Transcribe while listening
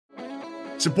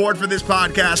Support for this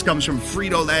podcast comes from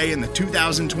Frito-Lay and the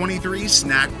 2023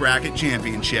 Snack Bracket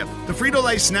Championship. The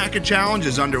Frito-Lay Snack-A Challenge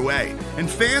is underway, and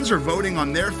fans are voting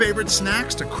on their favorite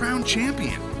snacks to crown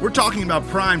champion. We're talking about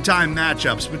prime-time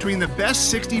matchups between the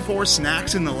best 64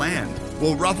 snacks in the land.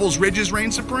 Will Ruffles Ridges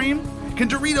reign supreme? Can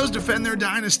Doritos defend their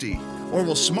dynasty? Or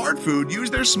will Smart Food use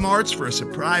their smarts for a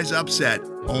surprise upset?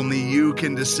 Only you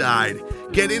can decide.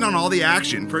 Get in on all the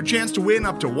action for a chance to win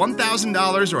up to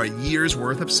 $1,000 or a year's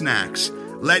worth of snacks.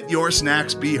 Let your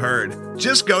snacks be heard.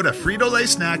 Just go to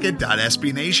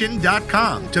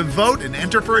fritolaysnacket.sbnation.com to vote and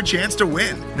enter for a chance to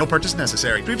win. No purchase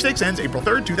necessary. Sweepstakes ends April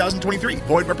 3rd, 2023.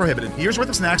 Void where prohibited. Year's worth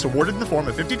of snacks awarded in the form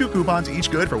of 52 coupons, each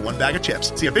good for one bag of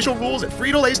chips. See official rules at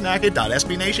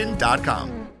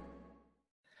fritolaysnacket.sbnation.com.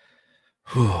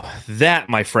 That,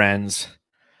 my friends,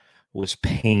 was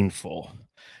painful.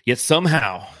 Yet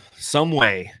somehow, some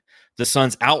way, the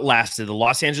Suns outlasted the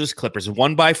Los Angeles Clippers,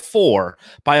 won by 4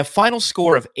 by a final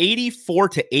score of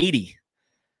 84-80.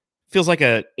 Feels like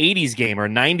a 80s game or a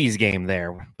 90s game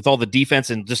there with all the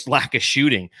defense and just lack of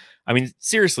shooting. I mean,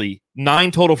 seriously, 9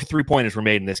 total for three-pointers were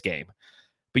made in this game.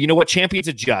 But you know what? Champions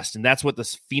adjust, and that's what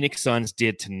the Phoenix Suns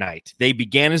did tonight. They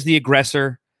began as the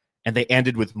aggressor, and they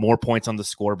ended with more points on the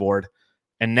scoreboard.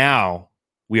 And now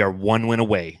we are one win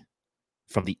away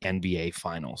from the NBA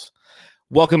Finals.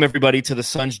 Welcome, everybody, to the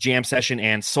Suns Jam Session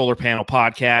and Solar Panel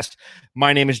Podcast.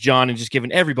 My name is John, and just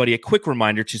giving everybody a quick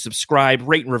reminder to subscribe,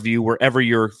 rate, and review wherever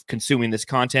you're consuming this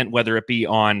content, whether it be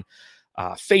on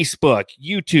Facebook,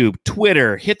 YouTube,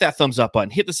 Twitter. Hit that thumbs up button.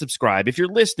 Hit the subscribe. If you're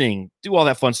listening, do all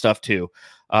that fun stuff, too.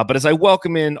 But as I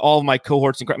welcome in all of my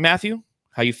cohorts, Matthew,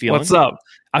 how you feeling? What's up?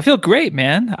 I feel great,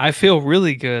 man. I feel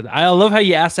really good. I love how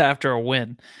you asked that after a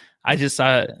win. I asked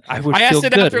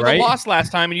it after the loss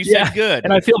last time, and you said good.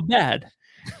 And I feel bad.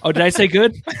 Oh, did I say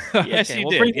good? Yes, okay, you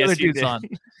did. Bring the yes, other dudes on.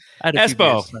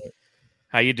 Espo,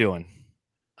 how you doing?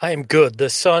 I am good. The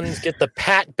Suns get the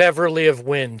Pat Beverly of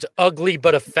wins, ugly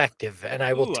but effective, and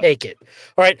I will take it.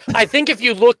 All right. I think if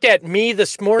you looked at me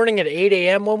this morning at 8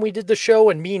 a.m. when we did the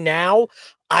show and me now,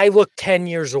 I look 10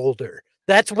 years older.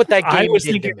 That's what that game I was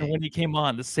did thinking to me. When he came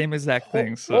on, the same exact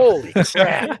thing. So. Holy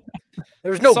crap.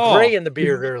 There was no gray in the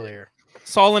beard earlier.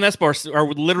 Saul and Espo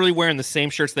are literally wearing the same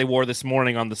shirts they wore this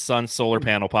morning on the Sun Solar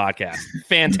Panel Podcast.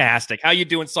 Fantastic. How you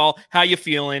doing, Saul? How you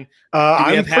feeling? Do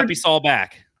we have Happy Saul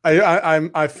back?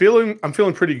 I'm feeling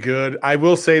pretty good. I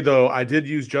will say though, I did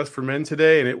use Just for Men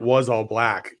today, and it was all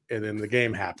black, and then the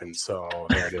game happened. So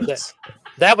there it is.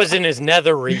 That was in his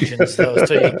nether regions though,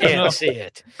 so you can't see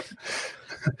it.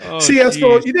 Oh, see,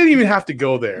 Espo, you didn't even have to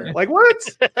go there. Like what?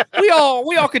 we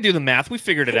all could do the math. We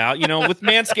figured it out. You know, with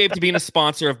Manscaped being a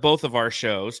sponsor of both of our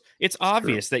shows, it's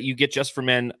obvious that you get Just for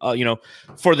Men.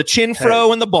 For the chin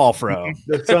fro and the ball fro.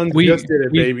 The Suns just did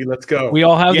it, baby. Let's go. We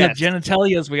all have the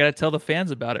genitalias. We got to tell the fans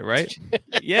about it, right?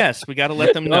 Yes, we got to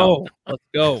let them know. Let's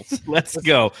go. Let's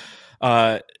go.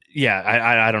 Yeah,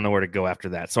 I don't know where to go after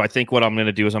that. So I think what I'm going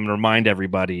to do is I'm going to remind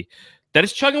everybody that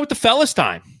it's chugging with the fellas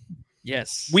time.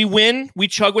 Yes. We win. We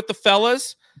chug with the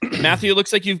fellas. Matthew, it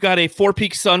looks like you've got a Four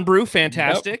Peaks Sun Brew.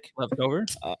 Fantastic. Yep. Leftover.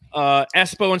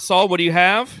 Espo and Saul, what do you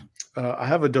have? I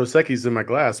have a Dos Equis in my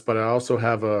glass, but I also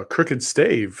have a Crooked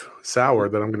Stave sour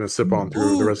that I'm going to sip on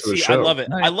through the rest of the show. I love it.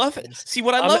 Nice. I love it. See,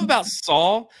 what I love about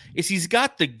Saul is he's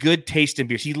got the good taste in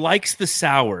beers. He likes the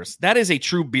sours. That is a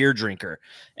true beer drinker.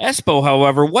 Espo,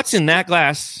 however, what's in that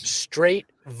glass? Straight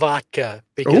vodka,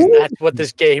 because that's what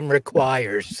this game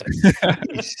requires.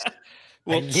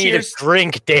 Well, I need a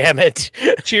drink, damn it.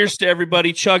 Cheers to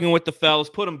everybody chugging with the fellas.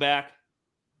 Put them back.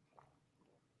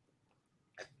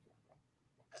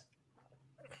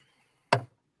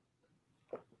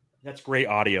 That's great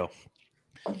audio.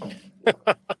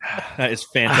 That is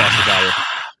fantastic audio.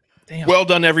 Damn. Well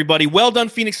done, everybody. Well done,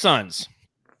 Phoenix Suns.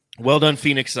 Well done,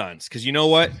 Phoenix Suns. Because you know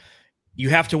what? You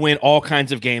have to win all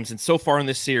kinds of games. And so far in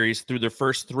this series, through their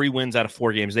first 3 wins out of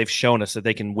 4 games, they've shown us that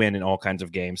they can win in all kinds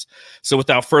of games. So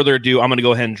without further ado, I'm going to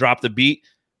go ahead and drop the beat.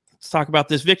 Let's talk about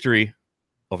this victory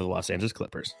over the Los Angeles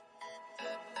Clippers.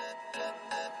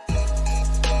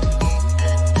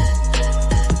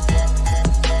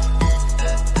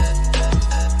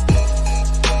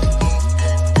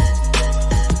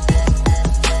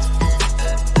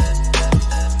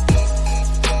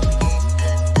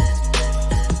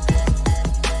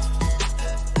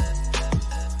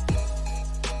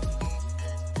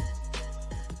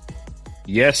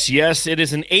 Yes, it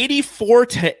is an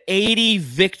 84-80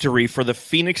 victory for the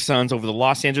Phoenix Suns over the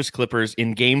Los Angeles Clippers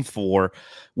in Game 4,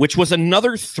 which was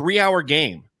another 3-hour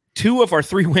game. 2 of our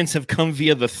 3 wins have come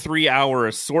via the 3-hour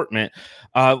assortment.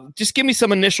 Just give me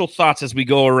some initial thoughts as we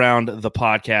go around the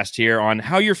podcast here on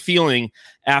how you're feeling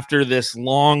after this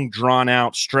long,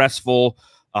 drawn-out, stressful,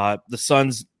 the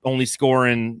Suns only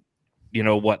scoring,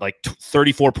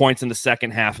 34 points in the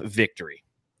second half victory.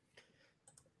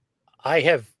 I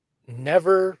have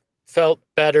never felt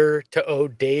better to owe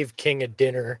Dave King a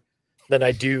dinner than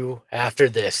I do after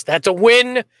this. That's a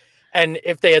win, and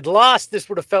if they had lost, this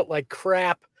would have felt like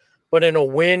crap. But in a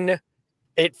win,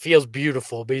 it feels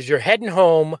beautiful because you're heading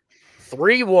home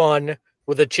 3-1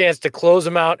 with a chance to close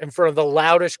them out in front of the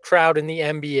loudest crowd in the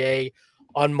NBA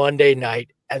on Monday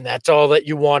night. And that's all that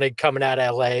you wanted coming out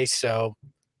of LA. So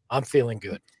I'm feeling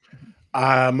good.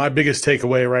 My biggest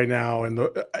takeaway right now, and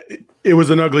it was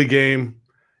an ugly game.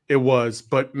 It was.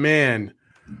 But, man,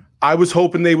 I was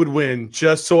hoping they would win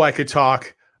just so I could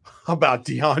talk about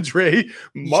DeAndre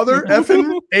mother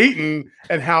effing Ayton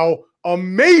and how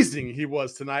amazing he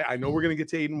was tonight. I know we're gonna get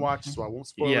to Aiden watch, so I won't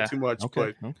spoil it too much.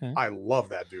 But I love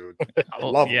that dude. I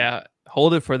love him. Yeah,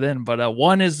 hold it for then. But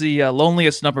 1 is the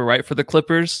loneliest number, right, for the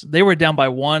Clippers. They were down by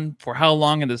 1 for how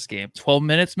long in this game? 12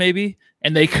 minutes, maybe,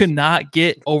 and they could not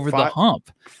get over the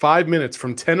hump. 5 minutes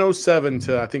from 10:07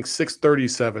 to I think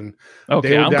 6:37.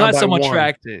 Okay, I'm glad someone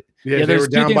tracked it. Yeah, they were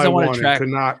down by 1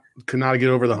 and could not get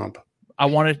over the hump. I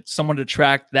wanted someone to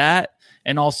track that.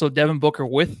 And also Devin Booker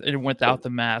with and without the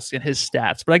mask and his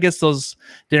stats. But I guess those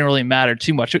didn't really matter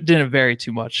too much. It didn't vary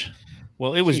too much.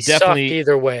 Well, it was he definitely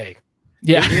either way.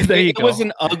 Yeah, there you go. It was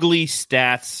an ugly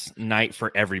stats night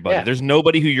for everybody. Yeah. There's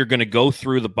nobody who you're going to go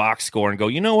through the box score and go,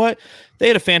 you know what? They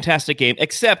had a fantastic game,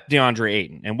 except DeAndre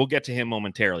Ayton. And we'll get to him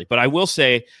momentarily. But I will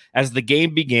say, as the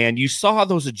game began, you saw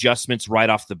those adjustments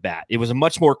right off the bat. It was a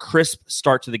much more crisp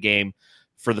start to the game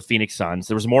for the Phoenix Suns.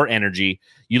 There was more energy.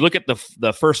 You look at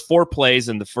the first 4 plays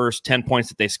and the first 10 points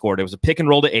that they scored. It was a pick and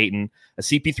roll to Ayton, a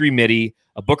CP3 midi,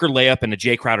 a Booker layup, and a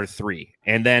Jay Crowder 3.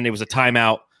 And then it was a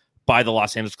timeout by the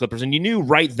Los Angeles Clippers. And you knew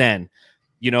right then,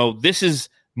 this is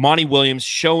Monty Williams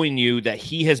showing you that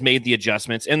he has made the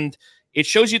adjustments. And it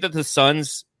shows you that the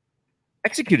Suns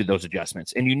executed those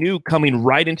adjustments. And you knew coming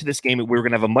right into this game that we were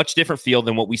going to have a much different feel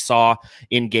than what we saw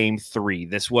in Game 3.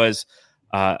 This was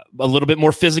a little bit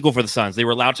more physical for the Suns. They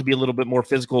were allowed to be a little bit more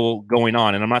physical going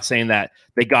on. And I'm not saying that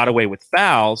they got away with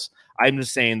fouls. I'm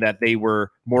just saying that they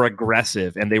were more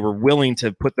aggressive and they were willing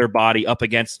to put their body up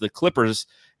against the Clippers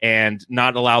and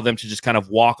not allow them to just kind of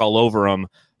walk all over them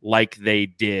like they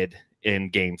did in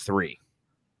Game 3.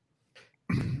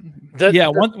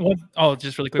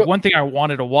 Just really quick. One thing I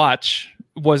wanted to watch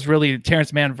was really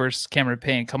Terrence Mann versus Cameron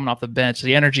Payne coming off the bench.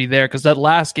 The energy there, because that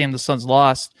last game the Suns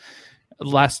lost,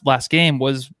 last game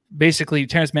was basically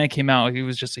Terrence Mann came out. He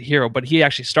was just a hero, but he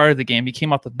actually started the game. He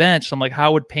came off the bench. So I'm like,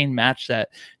 how would Payne match that?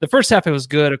 The first half, it was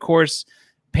good. Of course,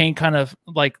 Payne kind of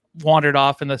like wandered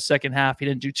off in the second half. He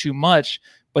didn't do too much,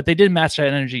 but they did match that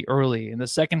energy early. In the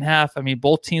second half, I mean,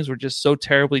 both teams were just so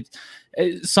terribly.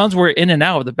 Suns were in and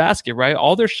out of the basket, right?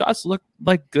 All their shots looked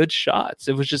like good shots.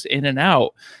 It was just in and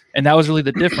out. And that was really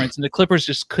the difference. And the Clippers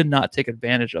just could not take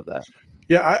advantage of that.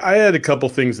 Yeah, I had a couple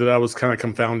things that I was kind of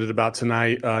confounded about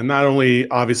tonight. Not only,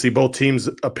 obviously, both teams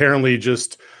apparently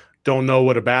just don't know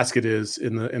what a basket is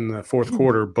in the fourth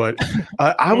quarter, but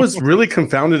I was really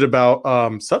confounded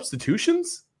about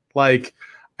substitutions. Like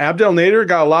Abdel Nader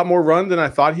got a lot more run than I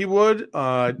thought he would.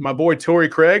 My boy Torrey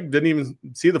Craig didn't even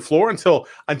see the floor until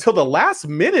the last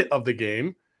minute of the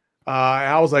game.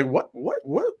 I was like,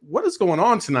 what is going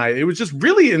on tonight? It was just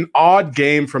really an odd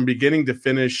game from beginning to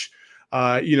finish.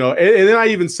 And then I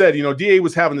even said, DA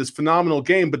was having this phenomenal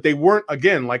game, but they weren't,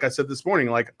 again, like I said this morning,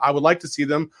 like I would like to see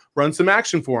them run some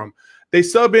action for him. They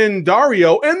sub in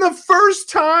Dario, and the first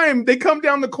time they come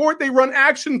down the court, they run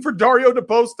action for Dario to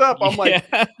post up. I'm like,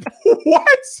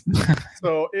 what?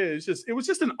 So it was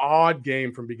just an odd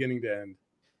game from beginning to end.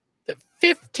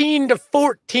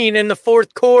 15-14 in the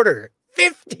fourth quarter.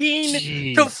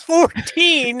 15-14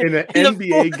 in an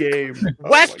NBA game.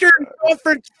 Western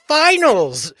Conference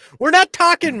Finals. We're not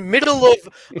talking middle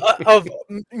of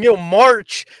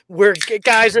March where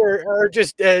guys are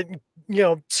just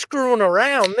screwing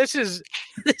around. This is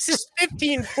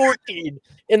 15-14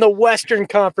 in the Western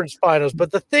Conference Finals.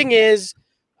 But the thing is,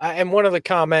 and one of the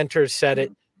commenters said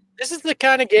it, this is the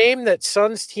kind of game that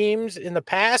Suns teams in the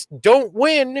past don't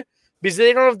win because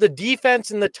they don't have the defense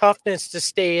and the toughness to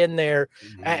stay in there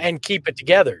and keep it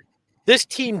together. This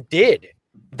team did.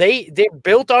 They're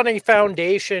built on a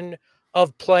foundation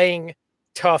of playing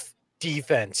tough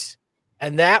defense.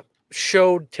 And that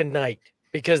showed tonight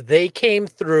because they came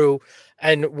through.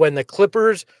 And when the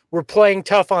Clippers were playing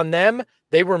tough on them,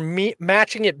 they were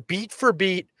matching it beat for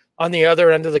beat on the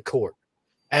other end of the court.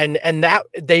 And that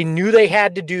they knew they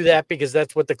had to do that because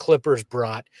that's what the Clippers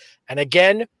brought. And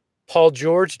again, Paul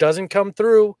George doesn't come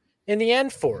through in the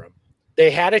end for him.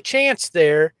 They had a chance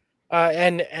there,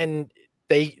 and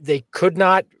they could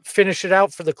not finish it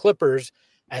out for the Clippers.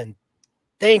 And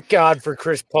thank God for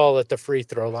Chris Paul at the free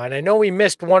throw line. I know he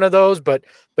missed one of those, but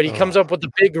he comes up with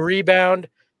a big rebound.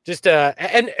 Just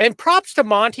and props to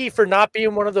Monty for not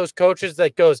being one of those coaches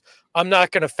that goes, I'm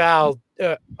not going to foul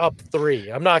up 3.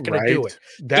 I'm not going to do it.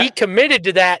 He committed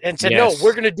to that and said, no,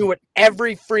 we're going to do it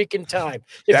every freaking time.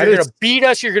 If you're going to beat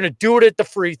us, you're going to do it at the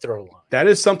free throw line. That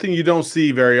is something you don't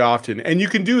see very often. And you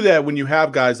can do that when you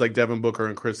have guys like Devin Booker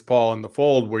and Chris Paul in the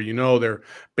fold where they're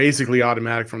basically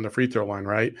automatic from the free throw line,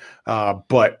 right?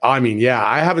 But, I mean,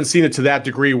 I haven't seen it to that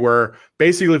degree where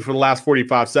basically for the last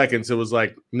 45 seconds it was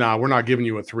like, nah, we're not giving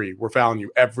you a 3. We're fouling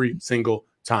you every single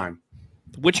time.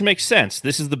 Which makes sense.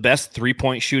 This is the best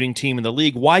three-point shooting team in the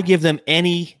league. Why give them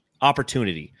any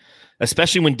opportunity,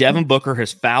 especially when Devin Booker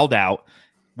has fouled out?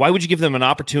 Why would you give them an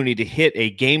opportunity to hit a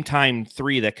game-time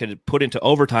 3 that could put into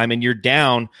overtime and you're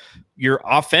down, you're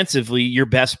offensively your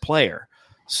best player?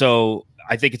 So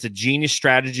I think it's a genius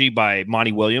strategy by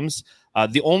Monty Williams.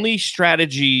 The only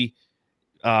strategy,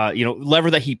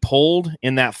 lever that he pulled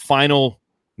in that final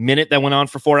minute that went on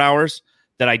for 4 hours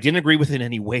that I didn't agree with in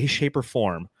any way, shape, or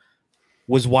form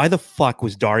was why the fuck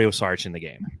was Dario Saric in the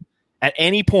game? At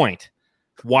any point,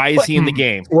 why is he in the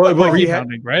game? Well, he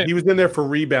was in there for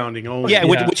rebounding only. Yeah,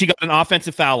 which he got an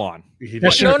offensive foul on. No.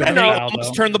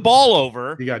 Almost turned the ball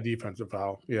over. He got defensive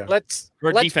foul. Yeah. Let's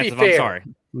defensive, be fair. I'm sorry.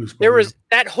 There was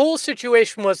that whole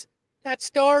situation was that's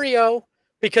Dario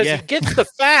because he gets the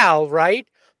foul, right?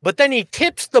 But then he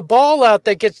tips the ball out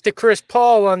that gets to Chris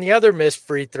Paul on the other missed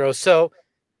free throw. So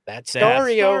that's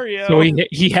Dario. So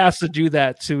he has to do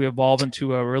that to evolve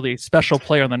into a really special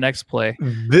player on the next play.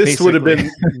 This would have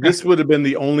been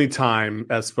the only time,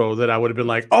 Espo, that I would have been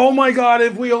like, oh my God,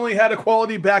 if we only had a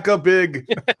quality backup big.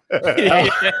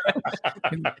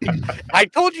 I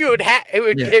told you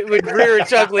it would rear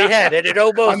its ugly head, and it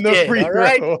almost did. All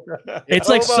right? It's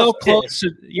like so close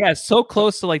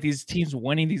to like these teams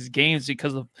winning these games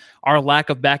because of our lack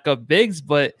of backup bigs,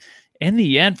 but in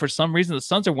the end, for some reason, the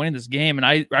Suns are winning this game. And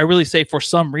I really say for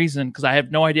some reason, because I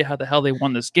have no idea how the hell they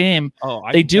won this game.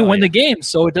 They do win the game,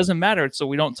 so it doesn't matter. So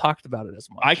we don't talk about it as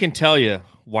much. I can tell you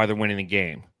why they're winning the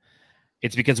game.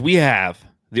 It's because we have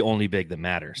the only big that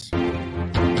matters. Watch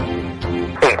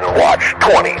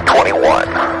 2021.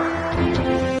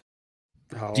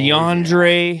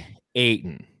 DeAndre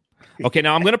Ayton. Okay,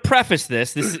 now I'm going to preface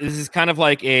this. This is kind of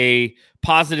like a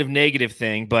positive negative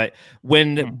thing, but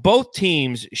when both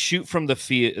teams shoot from the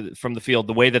field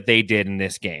the way that they did in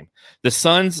this game, the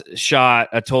Suns shot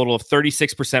a total of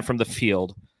 36% from the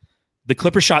field. The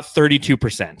Clippers shot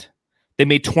 32%. They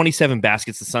made 27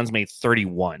 baskets. The Suns made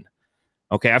 31.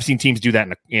 Okay, I've seen teams do that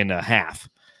in a half.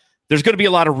 There's going to be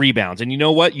a lot of rebounds, and you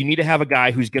know what? You need to have a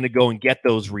guy who's going to go and get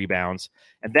those rebounds,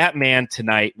 and that man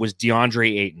tonight was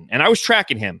DeAndre Ayton, and I was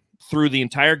tracking him through the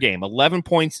entire game. 11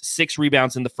 points, 6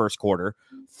 rebounds in the first quarter,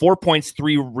 4 points,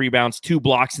 3 rebounds, 2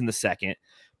 blocks in the second,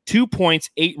 2 points,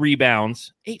 8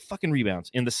 fucking rebounds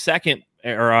in the second,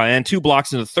 and 2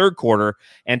 blocks in the third quarter,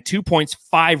 and 2 points,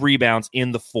 5 rebounds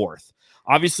in the fourth.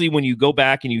 Obviously, when you go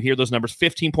back and you hear those numbers,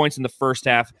 15 points in the first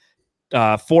half,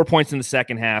 4 points in the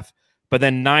second half, but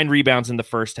then 9 rebounds in the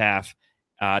first half,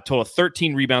 total of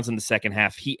 13 rebounds in the second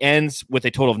half. He ends with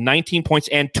a total of 19 points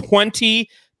and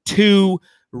 22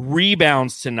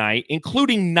 rebounds tonight,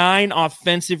 including 9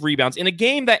 offensive rebounds. In a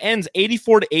game that ends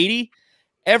 84-80,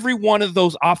 every one of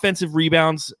those offensive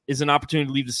rebounds is an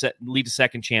opportunity to lead to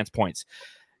second chance points.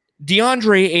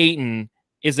 DeAndre Ayton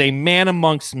is a man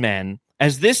amongst men.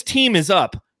 As this team is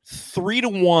up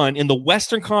 3-1 in the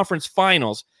Western Conference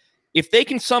Finals, if they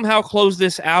can somehow close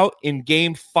this out in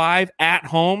Game 5 at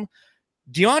home,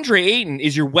 DeAndre Ayton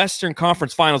is your Western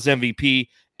Conference Finals MVP.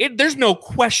 There's no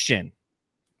question.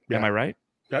 Yeah. Am I right?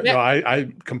 No, I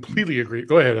completely agree.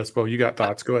 Go ahead, Espo. You got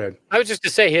thoughts. Go ahead. I was just to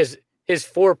say his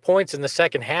 4 points in the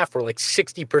second half were like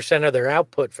 60% of their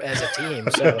output as a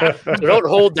team. So don't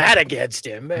hold that against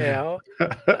him. You know?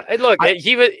 And look,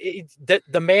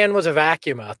 the man was a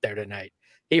vacuum out there tonight.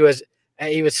 He was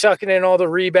sucking in all the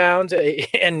rebounds,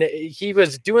 and he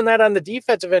was doing that on the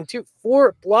defensive end too.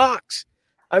 4 blocks.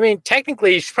 I mean,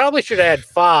 technically, he probably should have had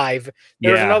 5.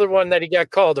 There was another one that he got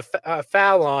called a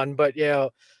foul on, but he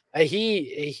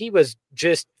was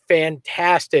just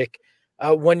fantastic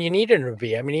when you needed him to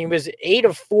be. I mean, he was 8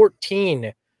 of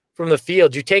 14 from the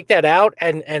field. You take that out,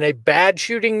 and a bad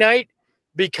shooting night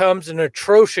becomes an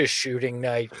atrocious shooting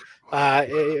night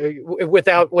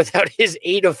without his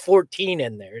 8 of 14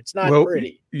 in there. It's not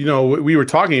pretty. We were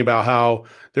talking about how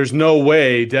there's no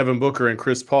way Devin Booker and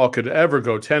Chris Paul could ever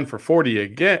go 10 for 40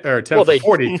 again, or 10 for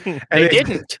 40. And they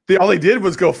didn't. All they did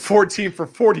was go 14 for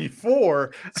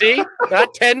 44. See,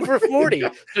 not 10 for 40.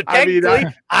 So technically,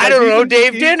 I don't know,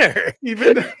 Dave Dinner.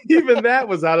 Even that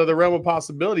was out of the realm of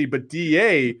possibility. But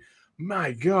DA,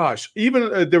 my gosh,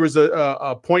 even there was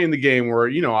a point in the game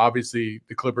where, obviously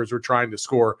the Clippers were trying to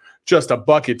score just a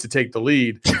bucket to take the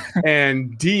lead.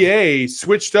 And DA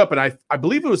switched up, and I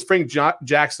believe it was Frank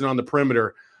Jackson on the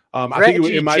perimeter. I think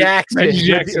it might Jackson. Reggie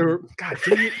Jackson. God,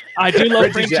 I do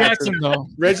love Frank Jackson, though.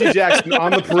 Reggie Jackson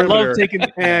on the perimeter.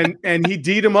 And he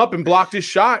D'd him up and blocked his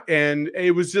shot. And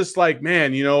it was just like,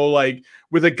 man,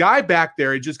 with a guy back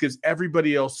there, it just gives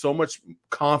everybody else so much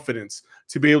confidence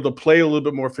to be able to play a little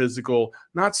bit more physical,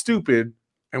 not stupid.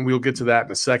 And we'll get to that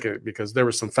in a second because there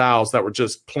were some fouls that were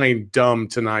just plain dumb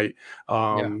tonight.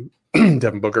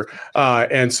 Devin Booker.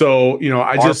 And so,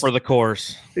 I just for the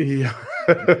course. Yeah.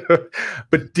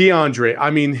 But DeAndre,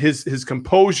 I mean, his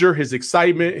composure, his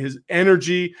excitement, his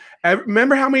energy.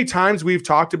 Remember how many times we've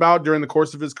talked about during the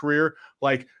course of his career,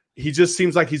 like he just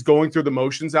seems like he's going through the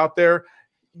motions out there.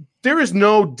 There is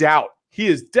no doubt he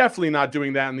is definitely not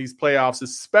doing that in these playoffs,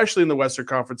 especially in the Western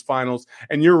Conference Finals.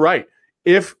 And you're right.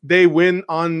 If they win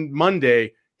on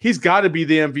Monday, he's got to be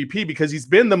the MVP because he's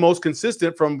been the most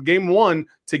consistent from game 1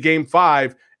 to game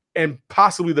 5 and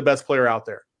possibly the best player out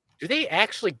there. Do they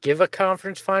actually give a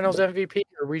conference finals MVP,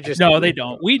 or we just? No, they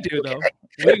don't. We do though.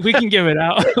 We can give it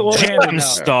out. We'll hand it out.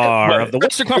 Star of the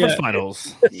Western Conference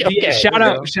Finals. Okay, shout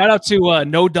out to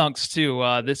No Dunks too.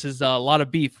 This is a lot of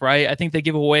beef, right? I think they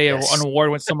give away an award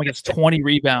when someone gets 20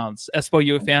 rebounds. Espo,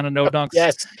 you a fan of No Dunks?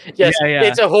 Yes. Yeah.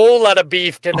 It's a whole lot of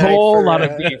beef tonight. A whole lot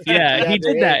of beef. Yeah, he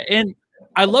did that. And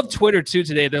I love Twitter too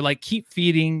today. They're like, keep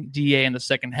feeding DA in the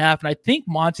second half. And I think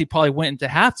Monty probably went into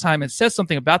halftime and said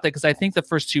something about that because I think the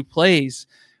first 2 plays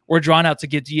were drawn out to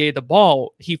get DA the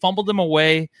ball. He fumbled them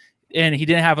away and he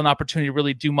didn't have an opportunity to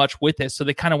really do much with it. So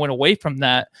they kind of went away from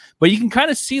that. But you can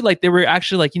kind of see like they were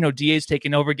actually like, DA's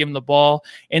taking over, giving the ball.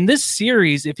 In this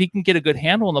series, if he can get a good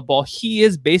handle on the ball, he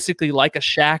is basically like a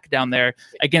Shaq down there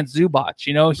against Zubac.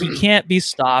 He can't be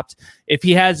stopped. If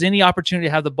he has any opportunity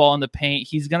to have the ball in the paint,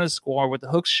 he's going to score with the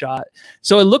hook shot.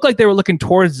 So it looked like they were looking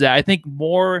towards that. I think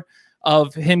more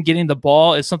of him getting the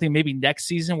ball is something maybe next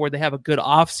season where they have a good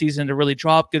off season to really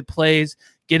draw up good plays,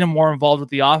 get him more involved with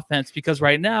the offense, because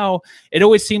right now it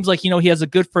always seems like, he has a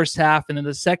good first half and in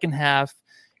the second half,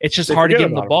 it's just hard to get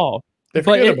him the ball. They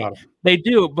forget about him. They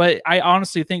do, but I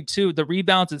honestly think too the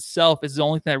rebounds itself is the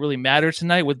only thing that really matters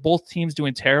tonight with both teams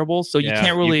doing terrible. So you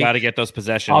can't really got to get those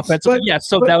possessions. Offensive,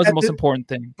 so that was the most important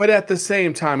thing. But at the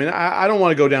same time, and I don't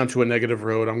want to go down to a negative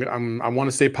road. I want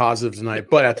to stay positive tonight.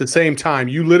 But at the same time,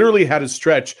 you literally had a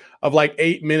stretch of like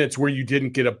 8 minutes where you didn't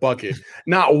get a bucket.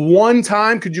 Not one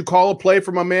time could you call a play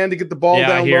from a man to get the ball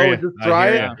down low and just try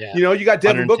it. Yeah. You got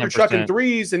Devin Booker chucking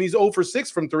threes and he's 0 for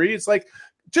 6 from 3. It's like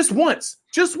just once.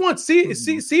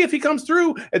 See if he comes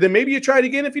through, and then maybe you try it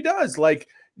again if he does. Like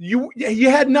you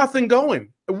had nothing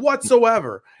going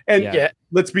whatsoever. And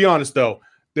let's be honest though,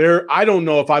 I don't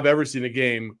know if I've ever seen a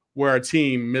game where a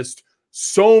team missed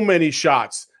so many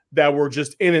shots that were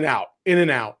just in and out.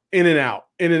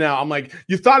 I'm like,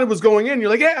 you thought it was going in.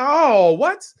 You're like,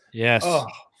 what? Yes. Oh,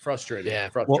 frustrating. Yeah,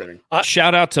 frustrating. Well,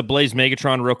 shout out to Blaze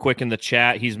Megatron real quick in the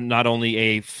chat. He's not only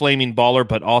a flaming baller,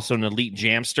 but also an elite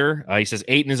jamster. He says,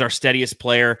 Ayton is our steadiest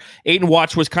player. Ayton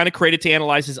Watch was kind of created to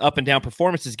analyze his up and down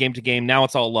performances game to game. Now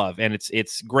it's all love. And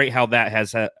it's great how that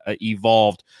has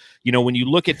evolved. When you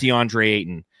look at DeAndre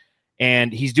Ayton,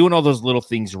 and he's doing all those little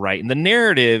things right. And the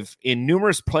narrative in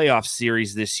numerous playoff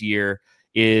series this year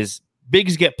is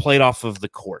bigs get played off of the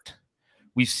court.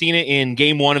 We've seen it in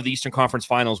game 1 of the Eastern Conference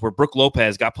Finals where Brook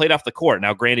Lopez got played off the court.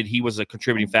 Now, granted, he was a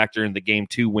contributing factor in the game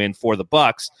 2 win for the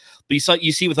Bucks, but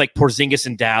you see with like Porzingis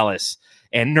in Dallas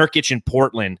and Nurkic in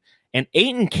Portland, and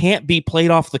Ayton can't be played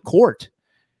off the court.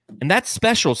 And that's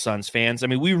special, Suns fans. I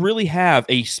mean, we really have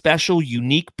a special,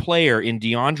 unique player in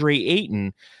DeAndre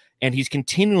Ayton, and he's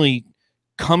continually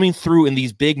coming through in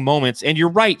these big moments. And you're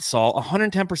right, Saul,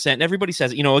 110%. And everybody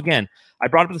says, again, I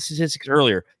brought up the statistics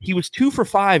earlier. He was 2 for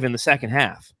 5 in the second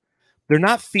half. They're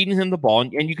not feeding him the ball.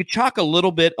 And you could chalk a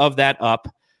little bit of that up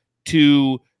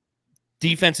to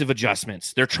defensive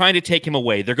adjustments. They're trying to take him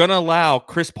away. They're going to allow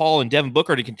Chris Paul and Devin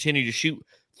Booker to continue to shoot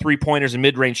 3-pointers and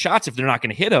mid-range shots if they're not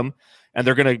going to hit him. And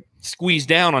they're going to squeeze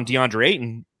down on DeAndre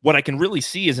Ayton. What I can really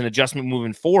see is an adjustment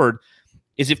moving forward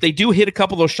is if they do hit a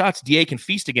couple of those shots, DA can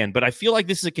feast again. But I feel like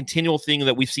this is a continual thing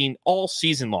that we've seen all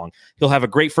season long. He'll have a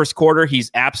great first quarter. He's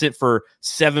absent for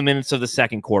 7 minutes of the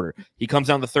second quarter. He comes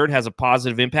down the third, has a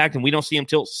positive impact, and we don't see him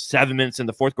till 7 minutes in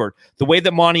the fourth quarter. The way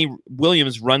that Monty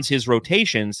Williams runs his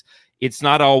rotations, it's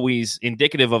not always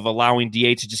indicative of allowing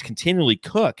DA to just continually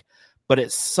cook. But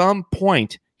at some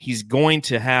point, he's going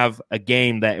to have a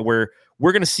game that where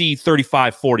we're going to see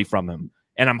 35-40 from him.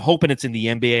 And I'm hoping it's in the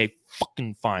NBA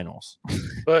fucking finals.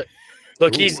 But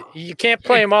look, you can't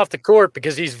play him off the court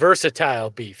because he's versatile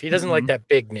beef. He doesn't like that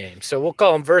big name. So we'll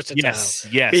call him versatile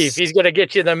beef. He's going to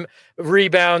get you them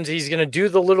rebounds. He's going to do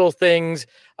the little things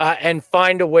and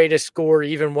find a way to score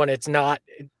even when it's not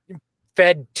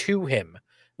fed to him.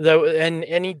 Though,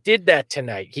 and he did that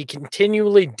tonight. He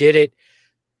continually did it.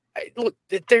 Look,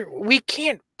 we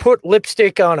can't put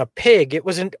lipstick on a pig. It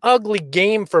was an ugly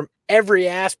game from every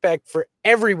aspect for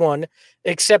everyone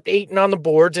except Ayton on the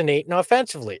boards and Ayton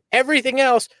offensively. Everything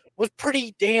else was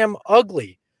pretty damn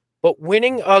ugly. But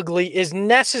winning ugly is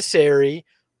necessary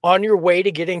on your way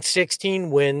to getting 16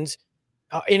 wins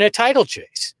in a title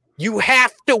chase. You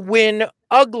have to win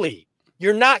ugly.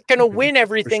 You're not going to win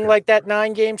everything like that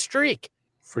 9-game streak.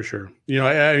 For sure.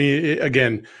 I mean,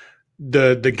 again,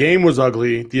 the game was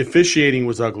ugly. The officiating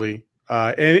was ugly.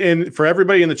 And for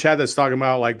everybody in the chat that's talking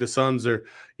about like the Suns are,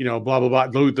 blah, blah, blah.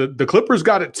 The Clippers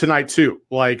got it tonight too.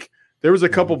 Like there was a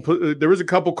couple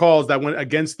calls that went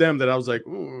against them that I was like,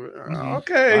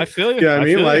 okay. I feel you. Yeah, I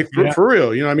mean, like for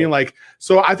real, you know what I mean? Like,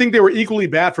 so I think they were equally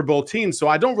bad for both teams. So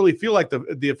I don't really feel like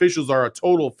the officials are a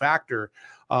total factor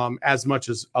as much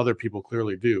as other people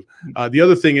clearly do. The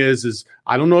other thing is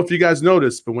I don't know if you guys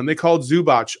noticed, but when they called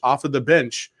Zubac off of the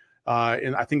bench,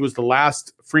 and I think it was the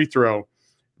last free throw,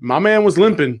 my man was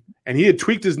limping, and he had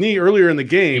tweaked his knee earlier in the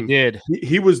game. He did.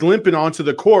 He was limping onto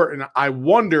the court, and I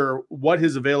wonder what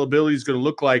his availability is going to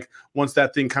look like once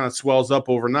that thing kind of swells up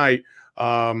overnight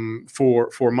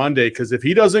for Monday. Because if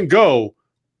he doesn't go,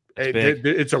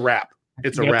 it's a wrap.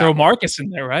 It's a wrap. Throw Marcus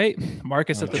in there, right?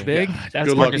 Marcus at the big. God. That's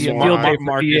Good Marcus. luck,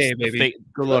 Marcus, baby.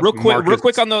 Good luck, real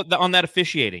quick on that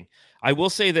officiating. I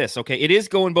will say this, okay? It is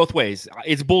going both ways.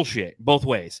 It's bullshit both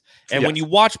ways. And when you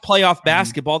watch playoff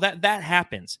basketball, that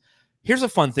happens. Here's a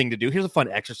fun thing to do. Here's a fun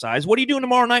exercise. What are you doing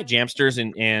tomorrow night, Jamsters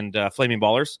and Flaming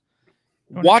Ballers?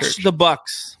 Watch the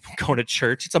Bucks go to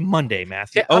church. It's a Monday,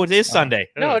 Matthew. Yeah, it is Sunday.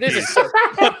 No, it isn't.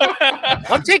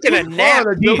 I'm taking a nap.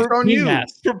 On you.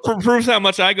 Proves how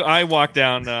much I walk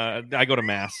down. I go to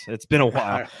mass. It's been a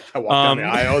while. I walk down the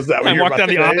aisle. Is that what you're walk down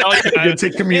the aisle. You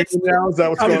take communion now? Is that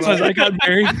what's going on? I got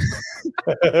married.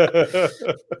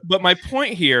 But my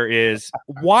point here is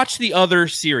watch the other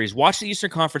series. Watch the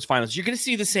Eastern Conference Finals. You're going to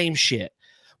see the same shit.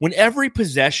 When every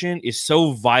possession is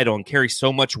so vital and carries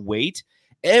so much weight,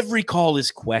 every call is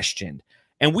questioned.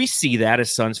 And we see that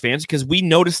as Suns fans because we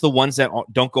notice the ones that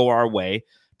don't go our way.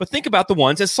 But think about the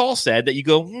ones, as Saul said, that you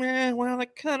go, well, I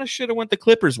kind of should have went the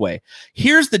Clippers' way.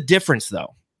 Here's the difference,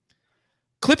 though.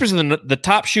 Clippers are the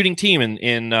top shooting team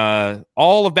in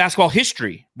all of basketball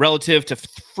history relative to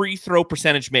free throw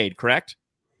percentage made, correct?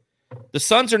 The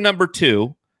Suns are number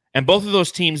 2, and both of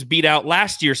those teams beat out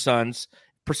last year's Suns,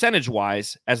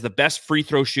 percentage-wise, as the best free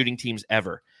throw shooting teams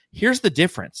ever. Here's the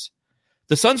difference.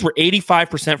 The Suns were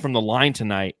 85% from the line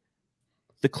tonight.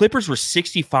 The Clippers were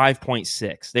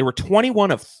 65.6. They were 21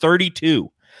 of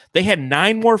 32. They had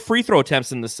 9 more free throw attempts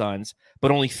than the Suns, but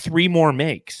only 3 more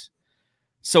makes.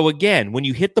 So again, when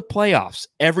you hit the playoffs,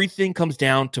 everything comes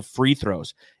down to free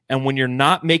throws. And when you're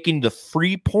not making the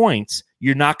free points,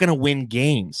 you're not going to win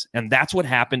games. And that's what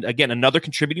happened. Again, another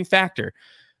contributing factor.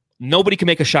 Nobody can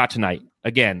make a shot tonight.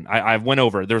 Again, I went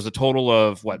over. There was a total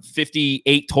of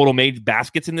 58 total made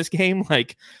baskets in this game.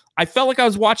 Like, I felt like I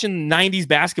was watching 90s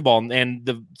basketball, and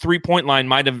the 3-point line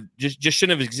might have just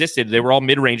shouldn't have existed. They were all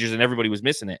mid-rangers, and everybody was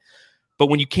missing it. But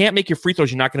when you can't make your free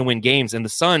throws, you're not going to win games. And the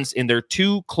Suns, in their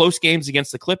 2 close games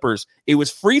against the Clippers, it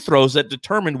was free throws that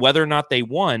determined whether or not they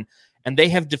won. And they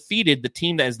have defeated the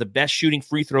team that is the best shooting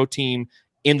free throw team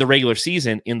in the regular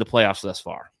season in the playoffs thus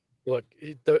far. Look,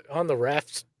 on the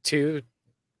refs, too,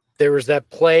 there was that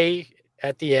play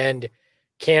at the end,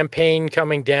 campaign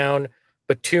coming down,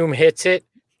 Batum hits it.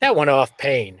 That went off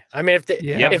Payne. I mean, if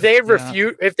they had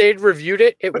reviewed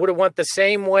it, it would have went the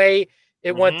same way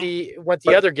it went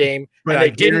the other game, and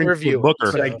they didn't review it.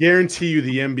 But I guarantee you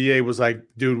the NBA was like,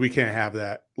 dude, we can't have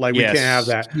that. Like, we can't have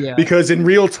that. Yeah. Because in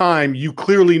real time, you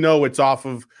clearly know it's off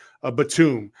of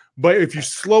Batum. But if you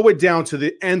slow it down to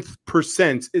the nth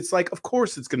percent, it's like, of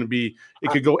course it's going to be, it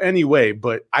could go any way.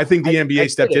 But I think the NBA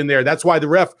stepped in there. That's why the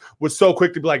ref was so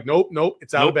quick to be like, nope,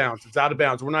 it's out of bounds. It's out of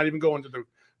bounds. We're not even going to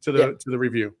to the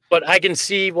review. But I can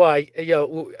see why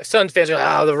Suns fans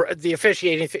are the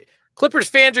officiating. Clippers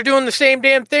fans are doing the same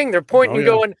damn thing. They're pointing,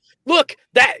 going, "Look,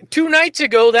 that 2 nights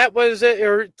ago, that was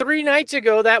or 3 nights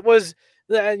ago, that was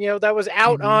that was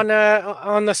out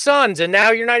on the Suns, and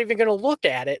now you're not even going to look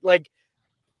at it." Like,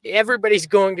 everybody's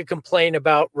going to complain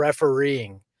about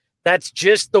refereeing. That's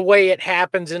just the way it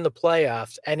happens in the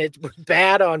playoffs, and it's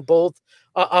bad on both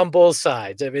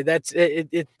sides. I mean,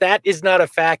 that is not a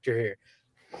factor here.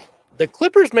 The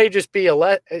Clippers may just be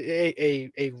a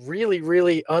really,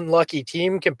 really unlucky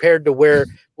team compared to where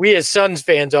we as Suns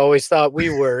fans always thought we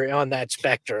were on that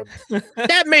spectrum.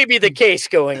 That may be the case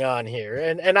going on here,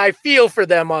 and I feel for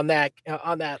them on that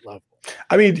level.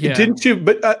 I mean, didn't you?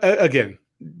 But again,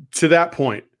 to that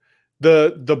point,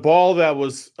 the ball that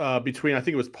was between, I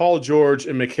think it was Paul George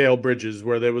and Mikal Bridges,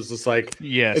 where there was just like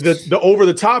the over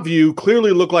the top view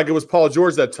clearly looked like it was Paul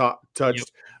George that touched. Yep.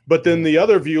 But then the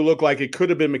other view looked like it could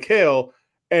have been Mikal,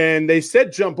 and they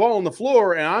said jump ball on the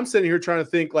floor. And I'm sitting here trying to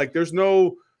think, like, there's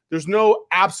no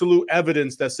absolute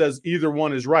evidence that says either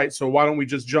one is right. So why don't we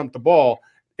just jump the ball?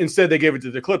 Instead, they gave it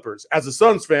to the Clippers. As a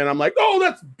Suns fan, I'm like, oh,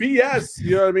 that's BS.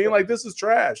 You know what I mean? Like, this is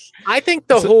trash. I think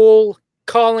the whole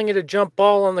calling it a jump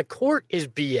ball on the court is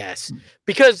BS,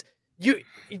 because you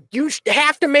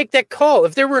have to make that call.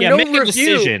 If there were no review,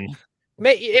 decision.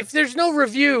 If there's no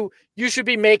review, you should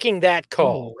be making that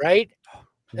call, right?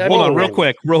 Hold on, real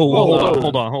quick.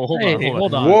 Hold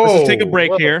on. Let's just take a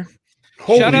break here.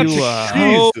 Shout out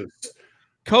to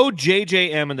Code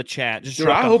JJM in the chat.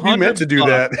 I hope you meant to do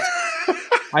that.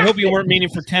 I hope you weren't meaning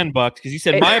for $10 because he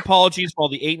said, "My apologies for all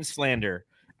the Aiton slander.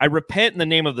 I repent in the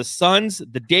name of the Suns,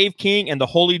 the Dave King, and the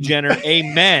Holy Jenner.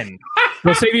 Amen."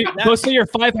 Go say your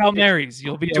 5 Hail Marys.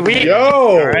 You'll be okay.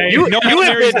 Right? You have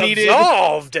been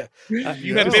absolved.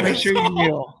 You have been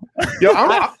absolved. Yo,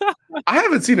 I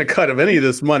haven't seen a cut of any of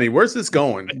this money. Where's this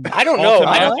going? I don't know.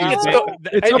 I don't think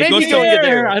it goes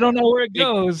there. I don't know where it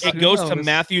goes. It goes to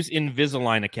Matthew's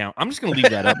Invisalign account. I'm just going to leave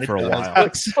that up for a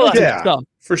while. Yeah,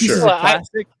 for sure.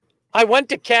 I went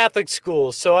to Catholic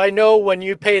school, so I know when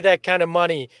you pay that kind of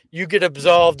money, you get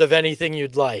absolved of anything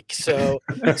you'd like. So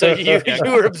you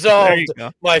were absolved,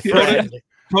 my friend.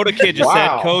 Coda Kid just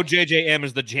said Code JJM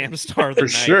is the jam star of the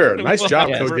night. For sure. Nice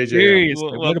job, Code JJM.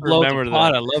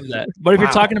 I love that. But if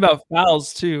you're talking about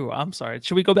fouls too, I'm sorry.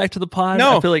 Should we go back to the pod?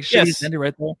 No. I feel like Shady's ended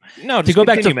right there. No, to go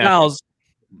back to fouls.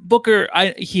 Booker,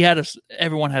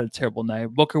 everyone had a terrible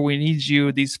night. Booker, we need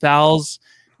you. These fouls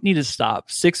need to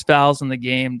stop. 6 fouls in the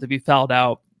game to be fouled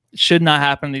out. Should not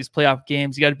happen in these playoff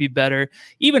games. You got to be better.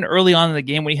 Even early on in the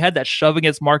game when he had that shove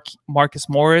against Marcus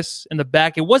Morris in the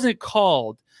back, it wasn't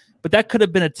called, but that could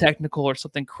have been a technical or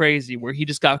something crazy where he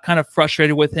just got kind of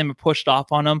frustrated with him and pushed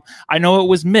off on him. I know it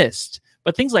was missed,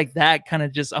 but things like that kind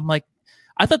of just, I'm like,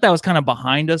 I thought that was kind of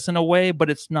behind us in a way, but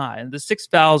it's not. And the 6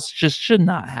 fouls just should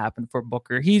not happen for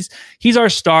Booker. He's our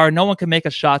star. No one can make a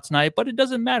shot tonight, but it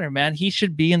doesn't matter, man. He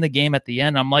should be in the game at the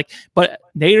end. I'm like, but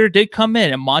Nader did come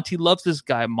in, and Monty loves this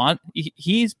guy.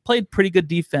 He's played pretty good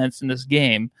defense in this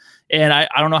game, and I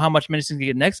don't know how much minutes he's going to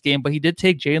get next game, but he did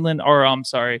take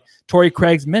Torrey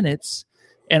Craig's minutes.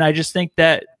 And I just think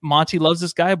that Monty loves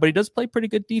this guy, but he does play pretty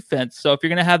good defense. So if you're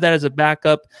going to have that as a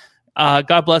backup,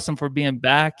 God bless him for being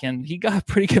back, and he got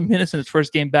pretty good minutes in his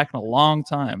first game back in a long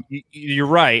time. You're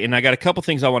right, and I got a couple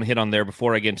things I want to hit on there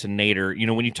before I get into Nader. You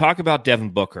know, when you talk about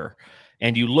Devin Booker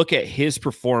and you look at his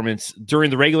performance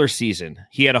during the regular season,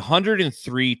 he had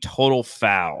 103 total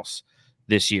fouls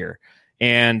this year,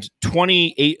 and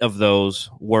 28 of those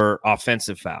were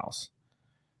offensive fouls.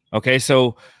 Okay,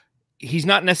 so he's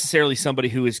not necessarily somebody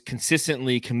who is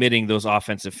consistently committing those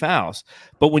offensive fouls.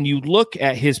 But when you look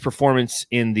at his performance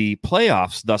in the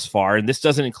playoffs thus far, and this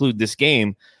doesn't include this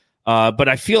game, but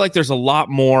I feel like there's a lot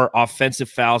more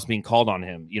offensive fouls being called on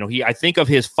him. You know, I think of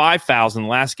his 5 fouls in the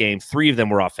last game, 3 of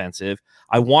them were offensive.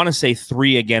 I want to say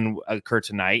 3 again occurred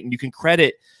tonight. And you can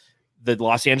credit the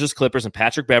Los Angeles Clippers and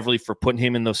Patrick Beverley for putting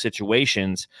him in those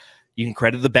situations. You can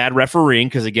credit the bad refereeing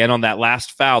because, again, on that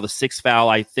last foul, the 6th foul,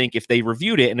 I think if they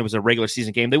reviewed it and it was a regular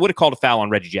season game, they would have called a foul on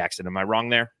Reggie Jackson. Am I wrong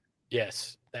there?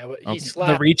 Yes. He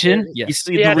slapped the reach-in? Yes.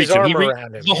 The reach-in.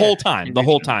 The whole time. The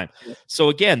whole time. So,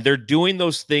 again, they're doing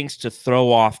those things to throw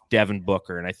off Devin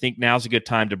Booker, and I think now's a good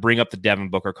time to bring up the Devin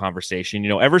Booker conversation. You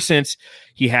know, ever since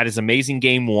he had his amazing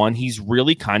game 1, he's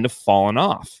really kind of fallen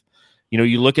off. You know,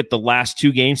 you look at the last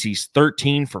 2 games, he's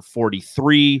 13 for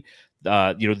 43.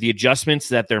 The adjustments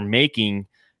that they're making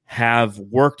have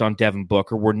worked on Devin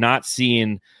Booker. We're not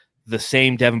seeing the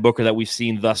same Devin Booker that we've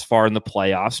seen thus far in the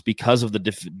playoffs because of the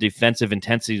defensive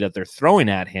intensity that they're throwing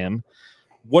at him.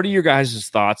 What are your guys'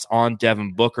 thoughts on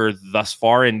Devin Booker thus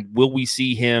far, and will we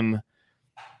see him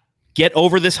get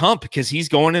over this hump because he's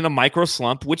going in a micro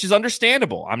slump, which is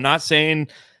understandable. I'm not saying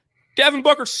Devin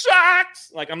Booker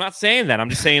sucks. Like, I'm not saying that. I'm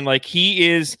just saying, like, he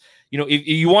is, if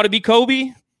you want to be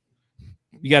Kobe,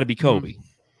 you got to be Kobe.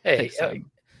 Hey,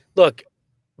 look,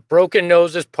 broken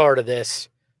nose is part of this.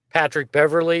 Patrick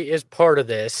Beverley is part of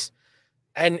this.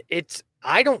 And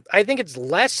I think it's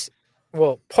less,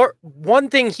 one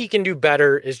thing he can do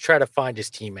better is try to find his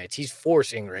teammates. He's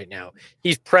forcing right now.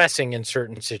 He's pressing in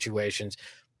certain situations.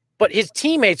 But his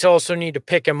teammates also need to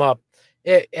pick him up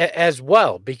as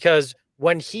well, because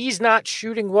when he's not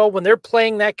shooting well, when they're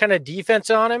playing that kind of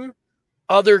defense on him,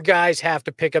 other guys have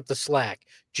to pick up the slack.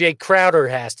 Jay Crowder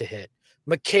has to hit.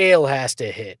 McHale has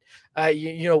to hit.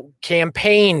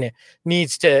 Campaign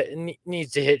needs to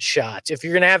hit shots. If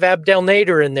you're going to have Abdel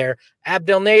Nader in there,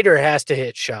 Abdel Nader has to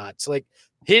hit shots. Like,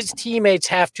 his teammates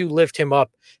have to lift him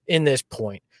up in this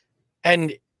point.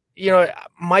 And,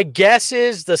 my guess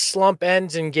is the slump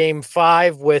ends in game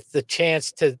 5 with the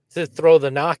chance to throw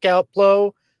the knockout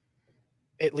blow.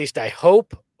 At least I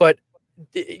hope. But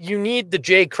you need the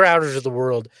Jay Crowders of the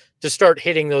world to start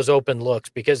hitting those open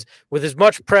looks, because with as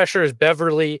much pressure as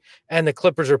Beverly and the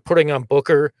Clippers are putting on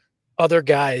Booker, other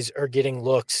guys are getting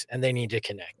looks and they need to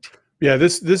connect. Yeah,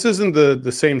 this isn't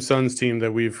the same Suns team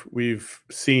that we've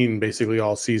seen basically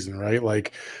all season, right?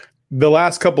 Like, the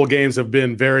last couple of games have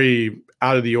been very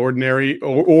out of the ordinary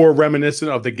or reminiscent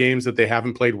of the games that they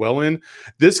haven't played well in.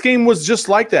 This game was just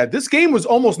like that. This game was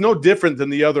almost no different than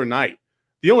the other night.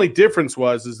 The only difference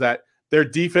is that their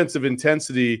defensive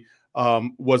intensity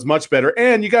was much better.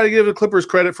 And you got to give the Clippers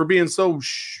credit for being so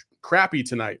crappy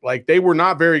tonight. Like, they were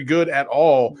not very good at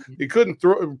all. They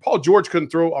Paul George couldn't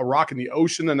throw a rock in the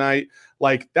ocean tonight.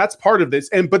 Like, that's part of this.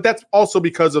 But that's also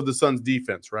because of the Suns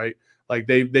defense, right? Like,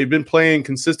 they've been playing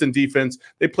consistent defense.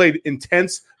 They played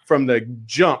intense from the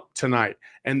jump tonight.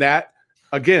 And that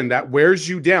wears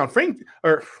you down. Frank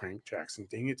Jackson,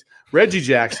 dang it. Reggie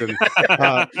Jackson.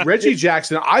 Reggie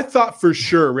Jackson, I thought for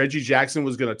sure Reggie Jackson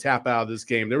was going to tap out of this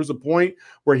game. There was a point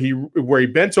where he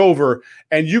bent over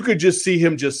and you could just see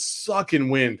him just sucking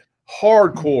wind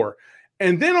hardcore.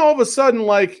 And then all of a sudden,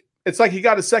 like, it's like he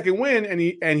got a second win,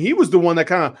 and he was the one that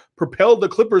kind of propelled the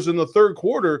Clippers in the third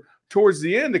quarter towards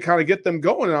the end to kind of get them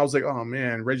going. And I was like, oh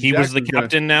man, Reggie He Jackson's was the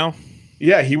captain now?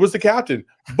 Yeah, he was the captain.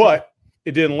 But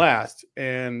it didn't last.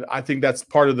 And I think that's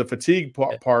part of the fatigue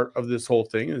part of this whole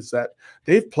thing, is that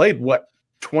they've played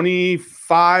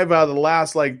 25 out of the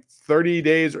last 30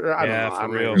 days, or I don't know. For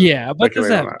real. Yeah, but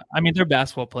they're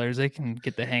basketball players. They can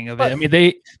get the hang of it. I mean,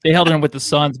 they held in with the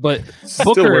Suns, but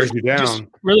Booker, wears you down. Just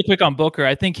really quick on Booker,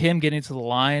 I think him getting to the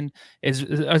line is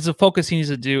a focus he needs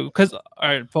to do, because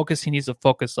focus he needs to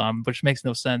focus on, which makes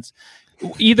no sense.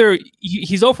 Either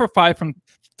he's 0 for 5 from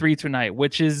 3 tonight,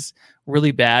 which is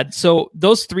really bad. So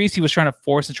those threes he was trying to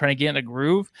force and trying to get in a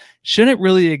groove shouldn't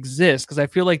really exist, because I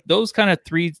feel like those kind of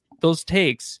those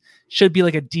takes should be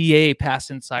like a DA pass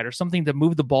inside or something to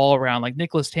move the ball around, like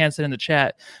Nicholas Tansen in the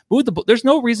chat. There's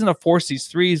no reason to force these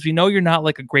threes. We know you're not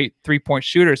like a great 3-point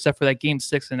shooter, except for that game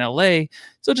 6 in LA.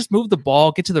 So just move the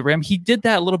ball, get to the rim. He did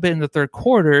that a little bit in the third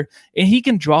quarter, and he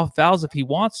can draw fouls if he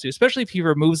wants to, especially if he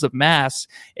removes the mask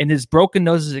and his broken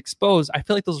nose is exposed. I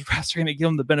feel like those refs are going to give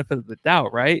him the benefit of the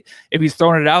doubt, right? If he's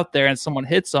throwing it out there and someone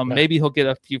hits him, maybe he'll get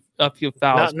a few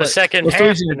fouls. Not in the second half.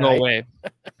 Those go away.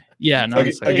 Yeah, no.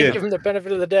 Again, give him the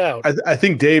benefit of the doubt. I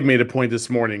think Dave made a point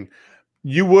this morning.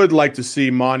 You would like to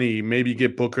see Monty maybe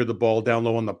get Booker the ball down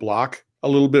low on the block a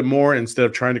little bit more instead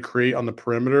of trying to create on the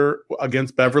perimeter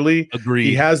against Beverly. Agreed.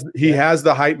 He has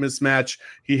the height mismatch.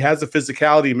 He has the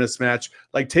physicality mismatch.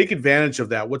 Like, take advantage of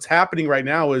that. What's happening right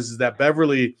now is that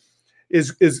Beverly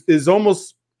is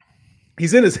almost,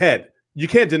 he's in his head. You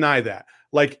can't deny that.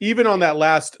 Like, even on the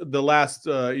last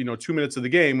 2 minutes of the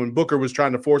game, when Booker was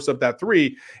trying to force up that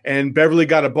 3 and Beverly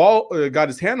got got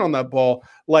his hand on that ball,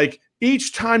 like,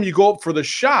 each time you go up for the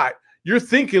shot, you're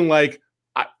thinking like,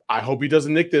 I hope he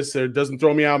doesn't nick this or doesn't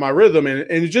throw me out of my rhythm. And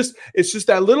it's just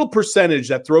that little percentage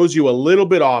that throws you a little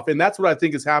bit off. And that's what I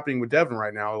think is happening with Devin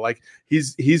right now. Like,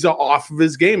 he's off of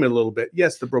his game a little bit.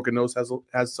 Yes, the broken nose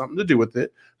has something to do with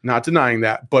it. Not denying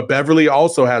that. But Beverly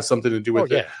also has something to do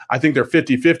with it. I think they're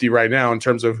 50-50 right now in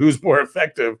terms of who's more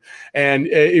effective. And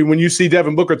when you see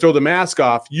Devin Booker throw the mask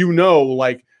off,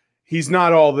 like, he's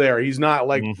not all there. He's not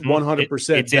like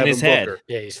 100%. It's in his head.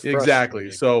 Yeah, he's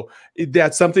exactly. So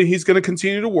that's something he's going to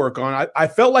continue to work on. I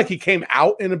felt like he came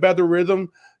out in a better rhythm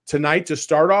tonight to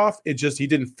start off. He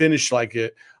didn't finish like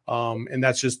it. And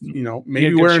that's just,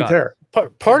 maybe wear and tear.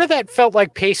 Part of that felt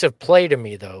like pace of play to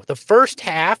me, though. The first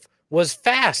half was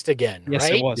fast again, yes,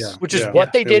 right? It was. Which is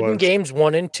what they did in games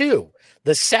 1 and 2.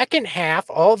 The second half,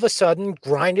 all of a sudden,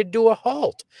 grinded to a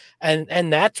halt.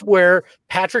 And that's where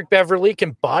Patrick Beverley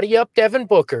can body up Devin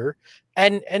Booker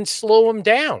and slow him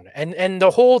down. And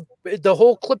the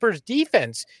whole Clippers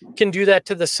defense can do that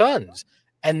to the Suns.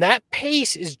 And that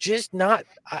pace is just not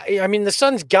I mean, the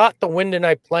Suns got the win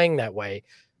tonight playing that way.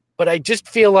 But I just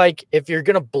feel like if you're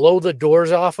going to blow the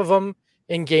doors off of them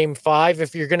in game 5,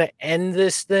 if you're going to end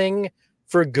this thing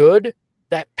for good,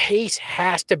 that pace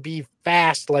has to be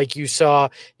fast like you saw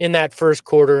in that first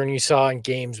quarter and you saw in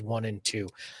games 1 and 2.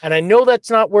 And I know that's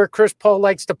not where Chris Paul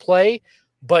likes to play,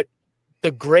 but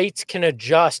the greats can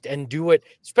adjust and do it,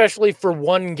 especially for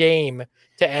one game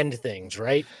to end things,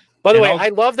 right? By the way, I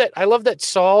love that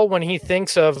Saul, when he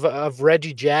thinks of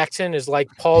Reggie Jackson, is like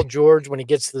Paul George when he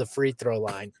gets to the free throw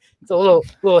line. It's a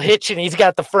little hitch, and he's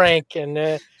got the Frank, and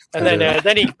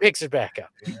then he picks it back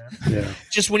up. You know? Yeah.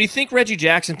 Just when you think Reggie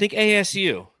Jackson, think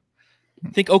ASU,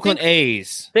 think Oakland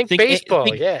A's, think baseball,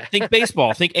 think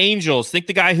baseball, think Angels, think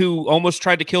the guy who almost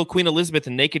tried to kill Queen Elizabeth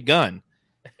in Naked Gun.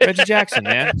 Reggie Jackson,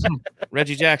 man.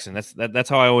 Reggie Jackson. That's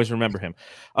how I always remember him.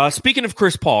 Speaking of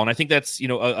Chris Paul, and I think that's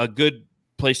a good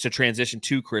place to transition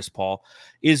to Chris Paul,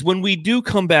 is when we do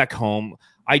come back home,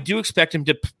 I do expect him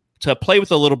to play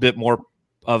with a little bit more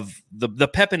of the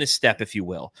pep in his step, if you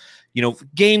will.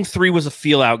 Game 3 was a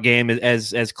feel-out game,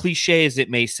 as cliche as it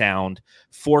may sound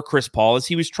for Chris Paul, as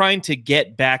he was trying to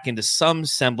get back into some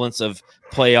semblance of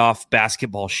playoff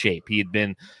basketball shape. He had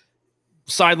been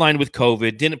sidelined with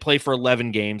COVID, didn't play for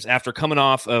 11 games after coming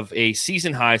off of a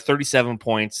season-high 37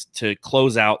 points to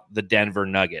close out the Denver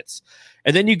Nuggets.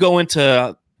 And then you go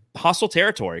into hostile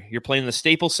territory. You're playing the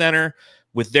Staples Center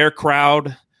with their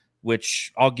crowd,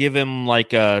 which I'll give him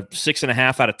like a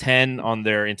 6.5 out of 10 on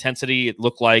their intensity, it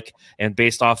looked like, and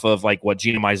based off of like what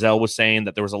Gina Mizell was saying,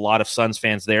 that there was a lot of Suns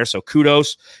fans there. So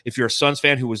kudos if you're a Suns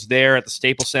fan who was there at the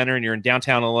Staples Center and you're in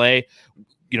downtown LA.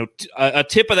 A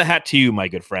tip of the hat to you, my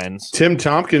good friends. Tim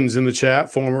Tompkins in the chat,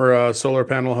 former solar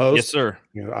panel host. Yes, sir.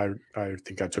 I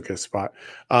think I took his spot.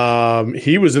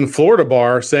 He was in Florida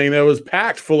bar saying that it was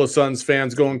packed full of Suns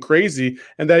fans going crazy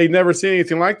and that he'd never seen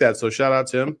anything like that. So shout out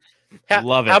to him.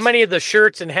 Love it. How many of the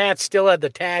shirts and hats still had the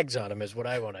tags on them is what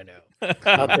I want to know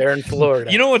out there in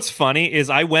Florida. You know what's funny is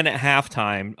I went at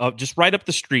halftime just right up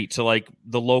the street to like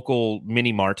the local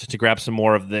mini mart to grab some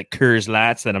more of the Coors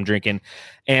Lights that I'm drinking.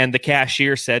 And the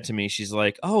cashier said to me, she's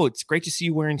like, "Oh, it's great to see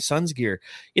you wearing Suns gear.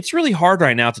 It's really hard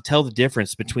right now to tell the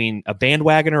difference between a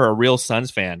bandwagoner or a real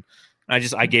Suns fan."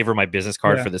 I gave her my business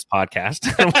card for this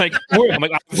podcast. I'm like,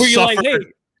 were you like, hey?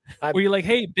 Were you like,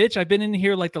 "Hey, bitch, I've been in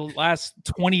here like the last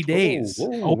 20 days."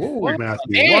 Whoa,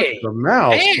 Matthew, watch the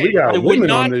mouth. We got women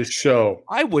on this show.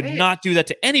 I would not do that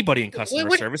to anybody in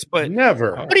customer service, but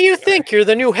never. What do you think? You're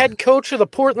the new head coach of the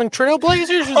Portland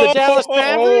Trailblazers or the Dallas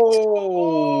Mavericks?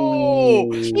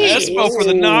 Espo for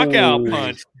the knockout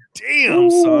punch. Damn,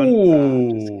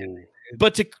 son.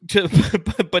 But to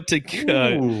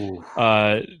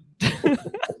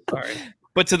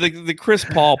the Chris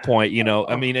Paul point,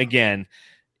 I mean, again,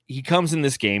 he comes in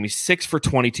this game. He's 6 for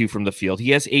 22 from the field.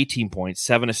 He has 18 points,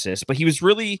 7 assists, but he was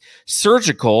really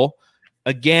surgical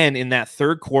again in that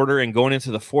third quarter and going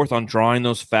into the fourth on drawing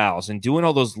those fouls and doing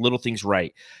all those little things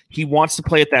right. He wants to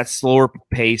play at that slower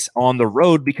pace on the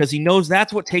road because he knows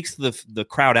that's what takes the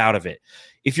crowd out of it.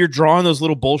 If you're drawing those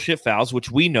little bullshit fouls,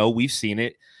 which we know, we've seen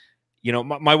it.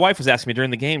 My wife was asking me during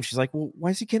the game, she's like, "Well,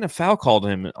 why is he getting a foul called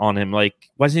on him?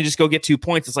 Like, why doesn't he just go get 2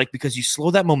 points?" It's like, because you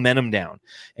slow that momentum down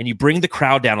and you bring the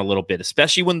crowd down a little bit,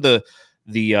 especially when the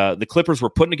Clippers were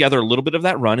putting together a little bit of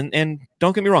that run. And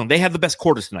don't get me wrong, they had the best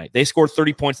quarters tonight. They scored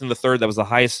 30 points in the third. That was the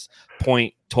highest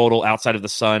point total outside of the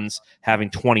Suns having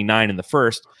 29 in the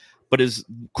first. But is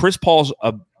Chris Paul's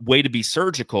a way to be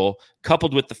surgical,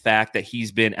 coupled with the fact that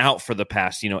he's been out for the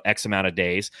past, X amount of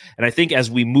days. And I think as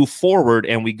we move forward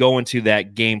and we go into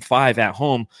that game 5 at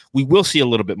home, we will see a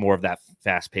little bit more of that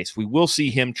fast pace. We will see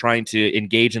him trying to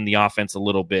engage in the offense a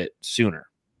little bit sooner.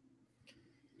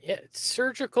 Yeah,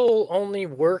 surgical only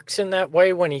works in that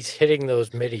way when he's hitting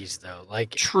those middies, though. Like,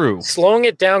 true, slowing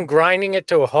it down, grinding it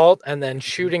to a halt, and then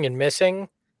shooting and missing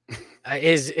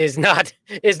is not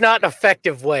an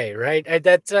effective way, right?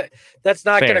 That's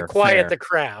not going to quiet the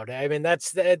crowd. I mean,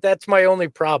 that's my only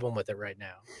problem with it right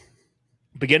now.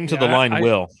 But getting to the line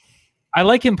will. I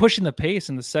like him pushing the pace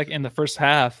in the first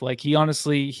half. Like,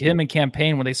 him and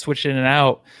Campaign, when they switched in and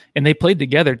out and they played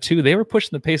together too, they were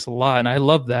pushing the pace a lot. And I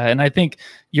love that. And I think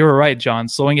you're right, John,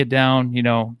 slowing it down,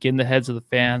 getting the heads of the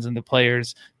fans and the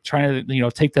players, trying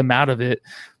to, take them out of it.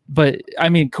 But I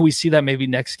mean, could we see that maybe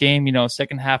next game,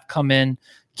 second half come in,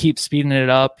 keep speeding it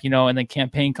up, and then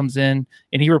Campaign comes in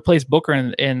and he replaced Booker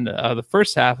in the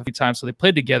first half a few times. So they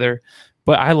played together.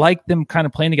 but I like them kind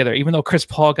of playing together, even though Chris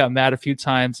Paul got mad a few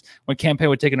times when Campaign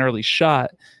would take an early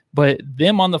shot. But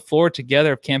them on the floor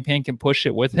together, if Campaign can push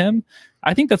it with him,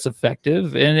 I think that's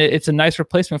effective, and it's a nice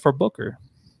replacement for Booker.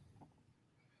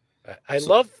 I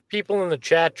love people in the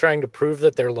chat trying to prove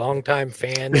that they're longtime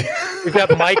fans. We've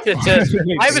got Mike that says,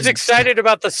 I was excited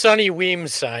about the Sonny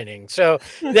Weems signing. So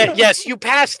that, yes, you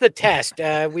passed the test.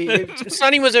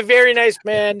 Sonny was a very nice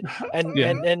man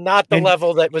and not the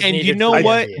level that was needed. And you know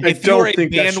what? If you're a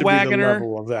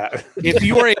bandwagoner, if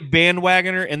you are a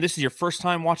bandwagoner and this is your first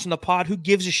time watching the pod, who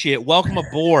gives a shit? Welcome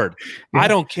aboard. I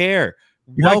don't care.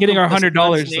 You're not getting our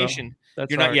 $100.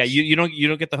 You're not. Yeah, you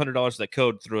don't get the $100 that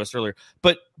code through us earlier.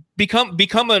 But become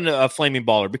a flaming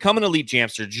baller. Become an elite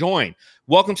jamster. Join.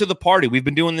 Welcome to the party. We've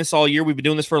been doing this all year. We've been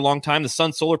doing this for a long time. The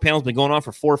Sun solar panel's been going on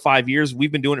for 4 or 5 years.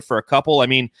 We've been doing it for a couple. I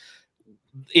mean,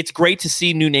 it's great to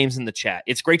see new names in the chat.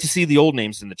 It's great to see the old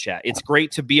names in the chat. It's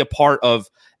great to be a part of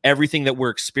everything that we're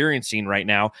experiencing right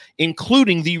now,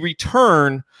 including the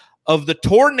return of the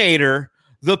Tornator,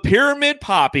 the Pyramid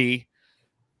Poppy.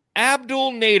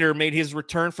 Abdul Nader made his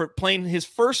return for playing his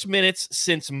first minutes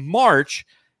since March.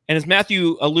 And as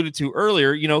Matthew alluded to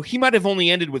earlier, he might have only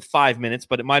ended with 5 minutes,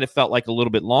 but it might have felt like a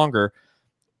little bit longer.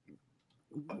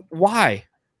 Why?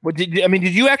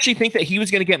 Did you actually think that he was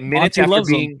going to get minutes after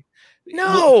being...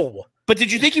 No. But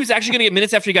did you think he was actually going to get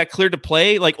minutes after he got cleared to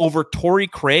play, like over Torrey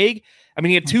Craig? I mean,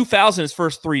 he had 2 fouls in his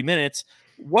first 3 minutes.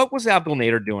 What was Abdul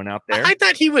Nader doing out there? I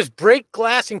thought he was break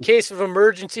glass in case of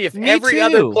emergency if every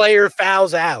other player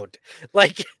fouls out.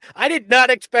 Like, I did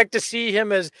not expect to see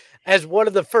him as one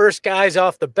of the first guys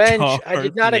off the bench. I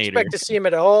did not expect to see him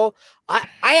at all.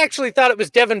 I actually thought it was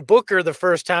Devin Booker the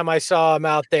first time I saw him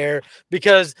out there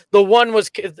because the one was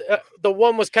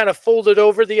kind of folded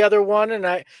over the other one, and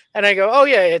I go, oh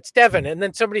yeah, it's Devin, and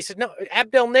then somebody said, no,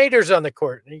 Abdel Nader's on the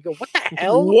court, and you go, what the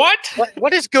hell?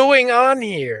 What is going on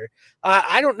here?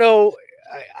 I don't know.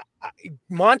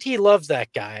 Monty loves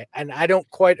that guy, and I don't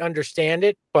quite understand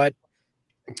it, but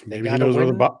maybe he knows where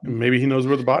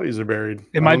the bodies are buried.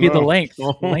 It might be the length.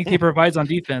 The length he provides on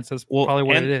defense. That's probably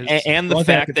what it is. And the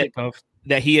fact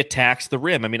that he attacks the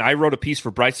rim. I mean, I wrote a piece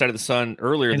for Bright Side of the Sun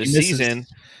earlier this season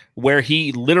where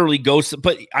he literally goes,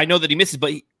 but I know that he misses,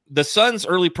 but the Suns'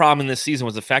 early problem in this season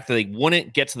was the fact that they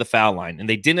wouldn't get to the foul line and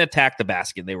they didn't attack the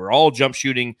basket. They were all jump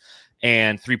shooting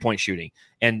and 3-point shooting.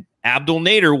 And Abdul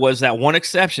Nader was that one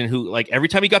exception who, like, every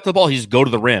time he got the ball, he just go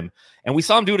to the rim. And we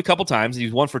saw him do it a couple times. He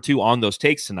was 1 for 2 on those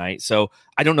takes tonight. So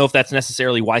I don't know if that's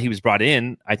necessarily why he was brought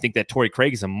in. I think that Torrey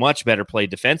Craig is a much better play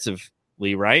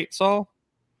defensively, right, Saul?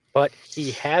 But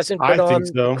he hasn't been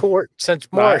on court since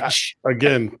March. I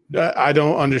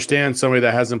don't understand somebody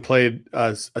that hasn't played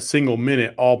a single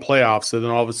minute all playoffs, and then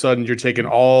all of a sudden you're taking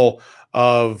all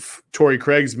of Torrey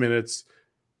Craig's minutes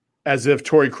as if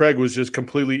Torrey Craig was just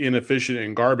completely inefficient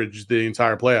and garbage the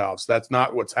entire playoffs. That's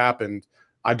not what's happened.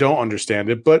 I don't understand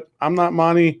it, but I'm not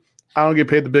Monty. I don't get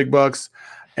paid the big bucks,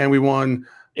 and we won.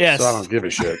 Yes. So I don't give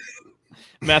a shit.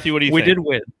 Matthew, what do you think? We did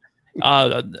win.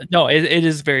 No, it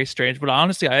is very strange, but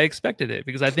honestly, I expected it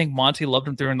because I think Monty loved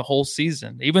him during the whole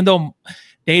season. Even though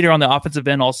Nader on the offensive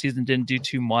end all season didn't do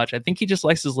too much, I think he just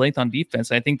likes his length on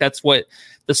defense. I think that's what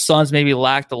the Suns maybe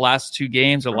lacked the last 2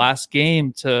 games or last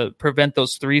game to prevent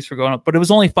those threes from going up. But it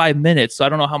was only 5 minutes, so I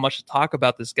don't know how much to talk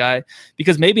about this guy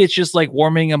because maybe it's just like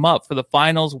warming him up for the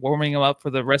finals, warming him up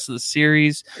for the rest of the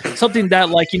series. Something that,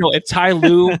 like, if Ty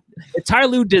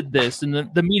Lue did this, and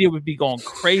the media would be going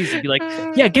crazy, be like,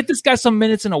 yeah, get this guy some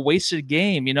minutes in a wasted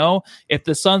game. If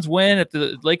the Suns win, if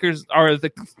the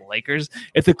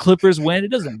if the Clippers win,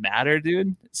 it doesn't matter,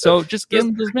 dude. So just give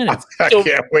him those minutes. I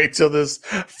can't wait till this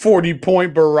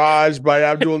 40-point barrage by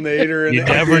Abdul Nader. And you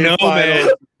never know, man.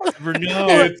 Never know.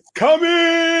 It's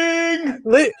coming.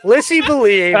 Lissy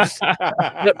believes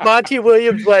that Monty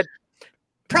Williams led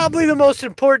probably the most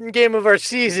important game of our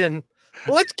season.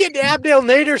 Let's get Abdel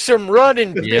Nader some run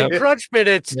in crunch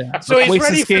minutes so he's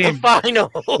ready for the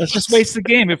finals. Let's just waste the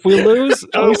game. If we lose,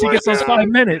 at least he gets those 5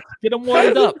 minutes. Get him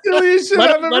warmed up. Let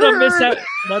him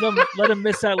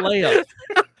miss that layup.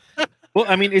 Well,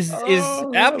 I mean, is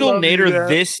Abdul Nader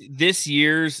this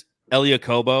year's Elie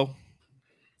Okobo?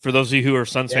 For those of you who are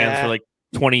Suns fans for like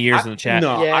 20 years in the chat.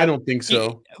 No, I don't think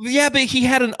so. But he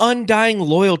had an undying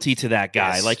loyalty to that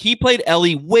guy. Yes. Like, he played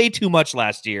Ellie way too much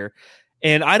last year.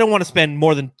 And I don't want to spend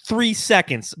more than 3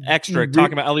 seconds extra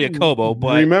talking about Elie Okobo,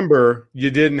 but remember,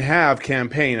 you didn't have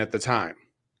campaign at the time.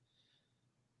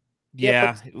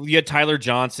 Yeah, you had Tyler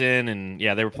Johnson, and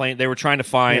they were trying to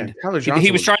find.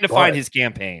 He was trying to find his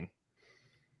campaign.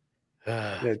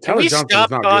 Tyler Can we Johnson stop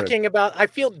is not talking about? I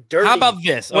feel dirty. How about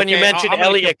this? When you Okay, mentioned I'm gonna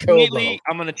Elliot completely- Kobo.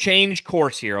 I'm going to change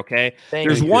course here, okay? Thank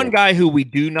There's you. one guy who we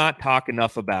do not talk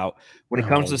enough about when it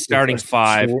comes to starting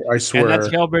five. I swear. And that's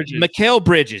Mikal Bridges. Mikal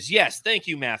Bridges. Yes, thank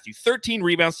you, Matthew. 13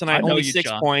 rebounds tonight, I know only you, 6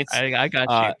 John. points. I got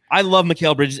you. I love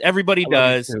Mikal Bridges. Everybody I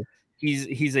love you does. too.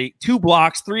 He's a 2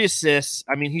 blocks, 3 assists.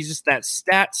 I mean, he's just that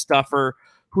stat stuffer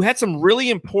who had some really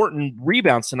important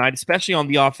rebounds tonight, especially on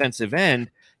the offensive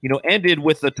end. Ended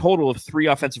with a total of 3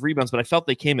 offensive rebounds, but I felt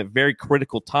they came at very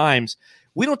critical times.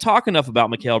 We don't talk enough about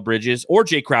Mikal Bridges or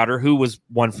Jay Crowder, who was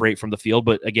 1 for 8 from the field.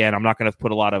 But again, I'm not going to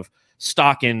put a lot of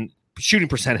stock in shooting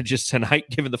percentages tonight,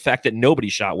 given the fact that nobody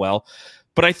shot well.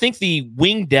 But I think the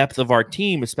wing depth of our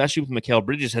team, especially with Mikal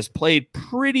Bridges, has played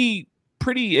pretty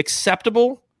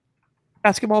acceptable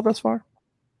basketball thus far.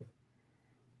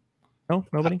 No,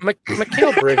 nobody.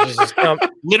 Mikal Bridges is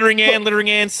littering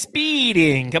and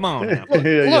speeding. Come on. Now.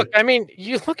 Look, I mean,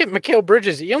 you look at Mikal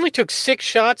Bridges. He only took 6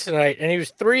 shots tonight, and he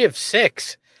was 3 of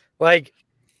 6. Like,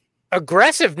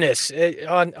 aggressiveness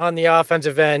on the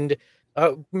offensive end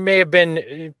may have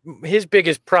been his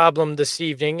biggest problem this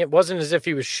evening. It wasn't as if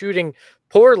he was shooting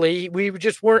poorly.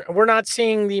 We're not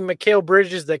seeing the Mikal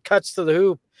Bridges that cuts to the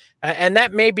hoop, and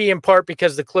that may be in part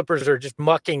because the Clippers are just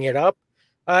mucking it up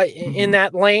in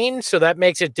that lane, so that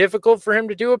makes it difficult for him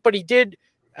to do it. But he did.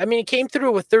 I mean, he came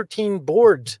through with 13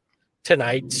 boards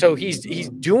tonight, so he's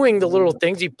doing the little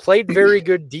things. He played very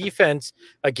good defense.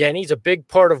 Again, he's a big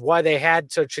part of why they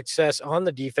had such success on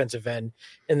the defensive end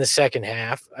in the second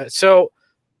half. So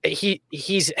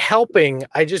he's helping.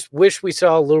 I just wish we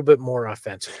saw a little bit more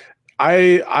offensive.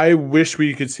 I wish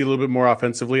we could see a little bit more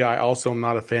offensively. I also am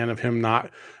not a fan of him not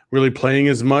really playing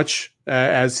as much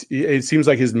as it seems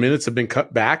like his minutes have been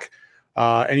cut back.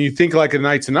 And you think like a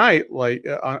night tonight,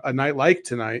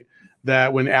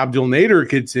 that when Abdul Nader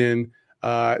gets in,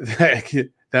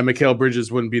 that Mikal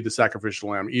Bridges wouldn't be the sacrificial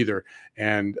lamb either.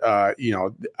 And,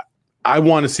 I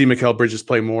want to see Mikal Bridges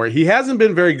play more. He hasn't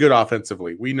been very good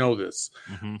offensively. We know this,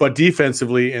 but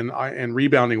defensively and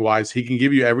rebounding wise, he can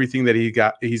give you everything that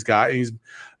he's got. And he's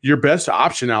your best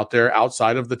option out there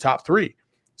outside of the top 3.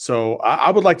 So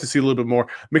I would like to see a little bit more.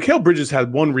 Mikal Bridges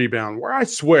had 1 rebound where I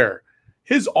swear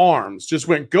his arms just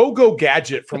went go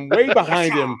gadget from way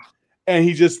behind him. And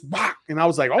he just, and I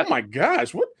was like, oh my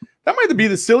gosh, what? That might be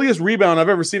the silliest rebound I've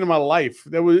ever seen in my life.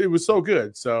 It was so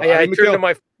good. So yeah, I turned to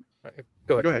my.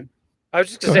 Go ahead. I was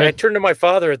just going to say, I turned to my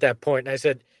father at that point and I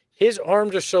said, his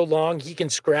arms are so long he can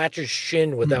scratch his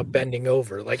shin without bending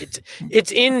over. Like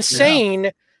it's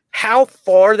insane how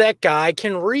far that guy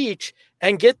can reach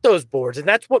and get those boards. And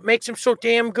that's what makes him so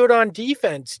damn good on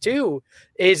defense too,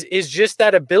 is just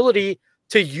that ability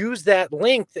to use that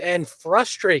length and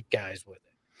frustrate guys with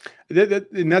it.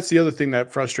 And that's the other thing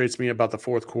that frustrates me about the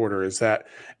fourth quarter is that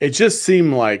it just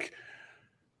seemed like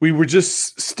we were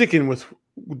just sticking with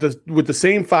the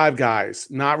same 5 guys,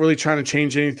 not really trying to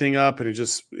change anything up, and it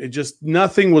just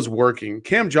nothing was working.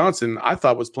 Cam Johnson, I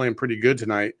thought, was playing pretty good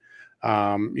tonight.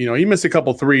 He missed a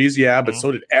couple threes, but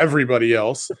so did everybody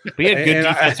else. We had good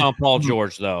defense on Paul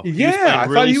George, though. I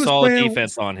really thought he was solid playing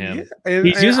defense on him. Yeah,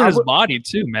 he's using his body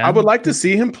too, man. I would like to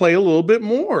see him play a little bit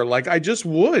more. Like I just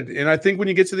would, and I think when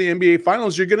you get to the NBA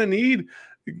Finals, you're going to need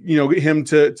him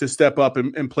to step up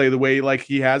and play the way like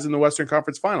he has in the Western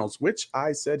Conference Finals, which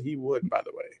I said he would, by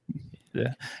the way.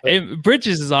 Yeah, and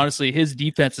Bridges is honestly, his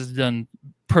defense has done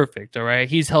perfect. All right,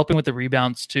 he's helping with the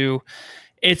rebounds too.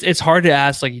 It's hard to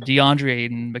ask like DeAndre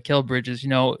and Mikal Bridges,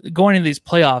 going into these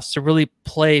playoffs to really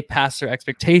play past their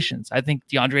expectations. I think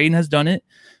DeAndre Ayton has done it.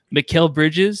 Mikal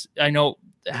Bridges, I know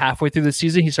halfway through the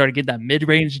season, he started getting that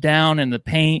mid-range down in the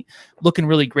paint, looking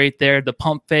really great there. The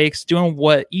pump fakes, doing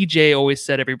what EJ always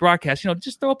said every broadcast,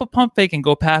 just throw up a pump fake and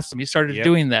go past him. He started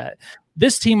doing that.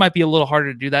 This team might be a little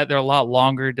harder to do that. They're a lot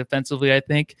longer defensively, I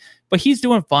think, but he's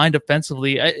doing fine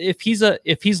defensively. If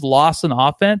he's lost an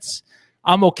offense,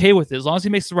 I'm okay with it as long as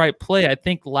he makes the right play. I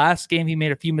think last game he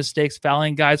made a few mistakes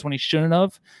fouling guys when he shouldn't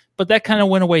have, but that kind of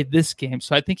went away this game.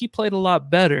 So I think he played a lot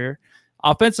better.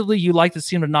 Offensively, you like to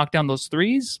see him to knock down those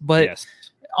threes, but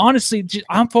honestly,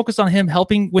 I'm focused on him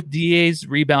helping with DA's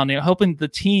rebounding, helping the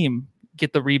team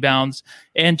get the rebounds,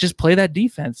 and just play that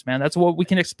defense, man. That's what we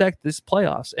can expect this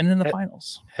playoffs and in the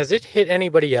finals. Has it hit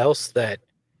anybody else that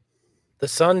the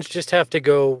Suns just have to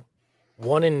go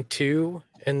 1-2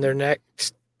 in their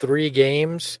next 3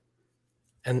 games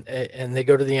and they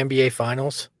go to the NBA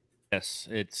Finals? Yes,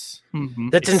 it's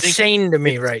that's insane to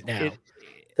me right now.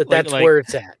 That's where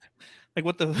it's at. Like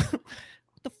what the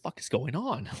what the fuck is going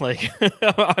on? Like,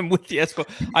 I'm with the Espo.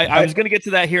 I was going to get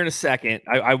to that here in a second.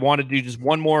 I want to do just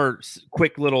one more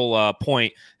quick little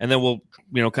point, and then we'll,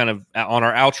 kind of on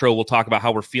our outro, we'll talk about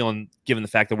how we're feeling given the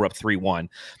fact that we're up 3-1.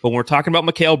 But when we're talking about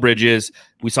Mikal Bridges,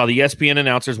 we saw the ESPN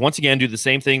announcers once again do the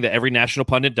same thing that every national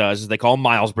pundit does, is they call him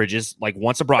Miles Bridges. Like,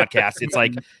 once a broadcast, it's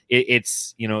like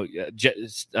it's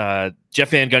Jeff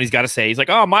Van Gundy's got to say, he's like,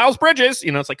 oh, Miles Bridges.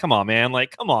 It's like, come on, man.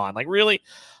 Like, come on. Like, really?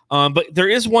 But there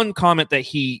is one comment that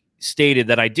he stated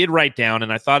that I did write down,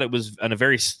 and I thought it was a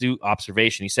very astute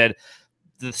observation. He said,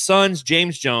 the Suns,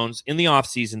 James Jones, in the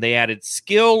offseason, they added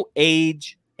skill,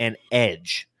 age, and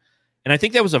edge. And I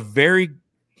think that was a very,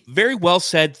 very well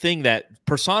said thing that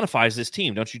personifies this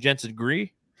team. Don't you gents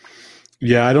agree?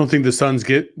 Yeah, I don't think the Suns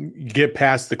get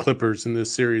past the Clippers in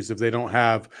this series if they don't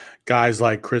have guys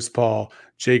like Chris Paul,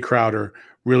 Jay Crowder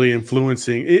really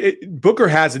influencing. Booker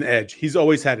has an edge. He's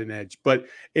always had an edge, but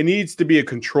it needs to be a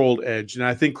controlled edge. And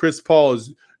I think Chris Paul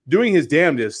is doing his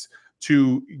damnedest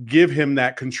to give him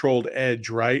that controlled edge,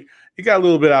 right? He got a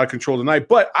little bit out of control tonight,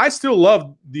 but I still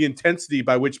love the intensity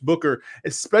by which Booker,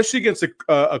 especially against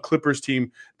a Clippers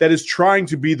team that is trying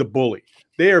to be the bully.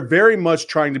 They are very much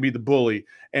trying to be the bully.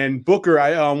 And Booker,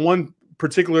 on one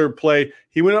particular play,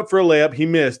 he went up for a layup. He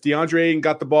missed. DeAndre Ayton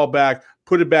got the ball back,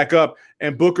 put it back up,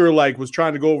 and Booker was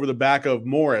trying to go over the back of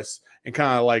Morris and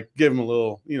kind of give him a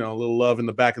little love in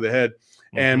the back of the head.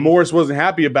 Mm-hmm. And Morris wasn't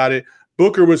happy about it.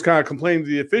 Booker was kind of complaining to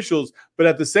the officials, but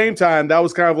at the same time, that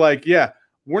was kind of like, yeah,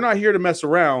 we're not here to mess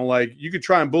around. Like, you could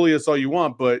try and bully us all you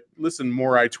want, but listen,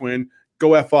 Morai twin,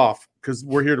 go F off because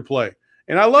we're here to play.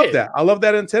 And I love that. I love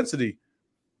that intensity.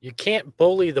 You can't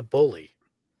bully the bully,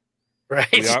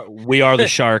 right? We are the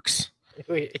Sharks.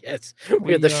 We're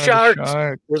the Sharks.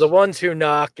 We're the ones who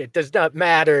knock. It does not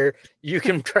matter. You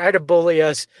can try to bully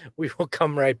us. We will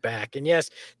come right back. And yes,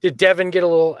 did Devin get a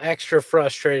little extra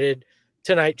frustrated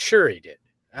tonight? Sure he did.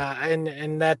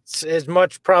 And that's as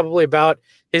much probably about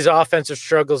his offensive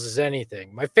struggles as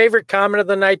anything. My favorite comment of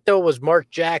the night, though, was Mark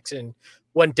Jackson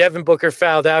when Devin Booker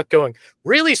fouled out, going,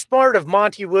 really smart of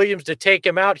Monty Williams to take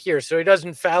him out here so he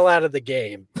doesn't foul out of the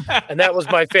game. And that was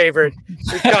my favorite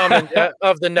comment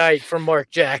of the night from Mark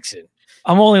Jackson.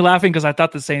 I'm only laughing because I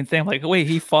thought the same thing. I'm like, wait,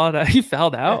 he fouled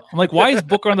out? I'm like, why is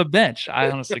Booker on the bench?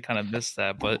 I honestly kind of missed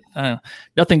that, but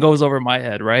nothing goes over my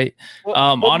head, right?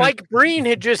 Well, Mike Breen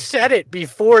had just said it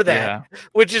before that,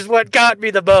 which is what got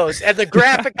me the most. And the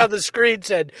graphic on the screen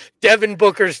said, Devin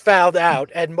Booker's fouled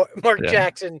out. And Mark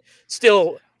Jackson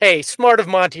still, hey, smart of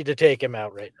Monty to take him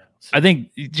out right now. I think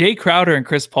Jay Crowder and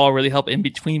Chris Paul really help in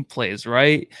between plays,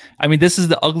 right? I mean, this is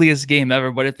the ugliest game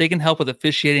ever, but if they can help with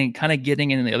officiating, kind of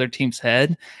getting in the other team's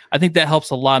head, I think that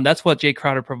helps a lot. And that's what Jay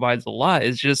Crowder provides a lot.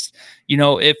 Is just,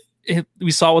 if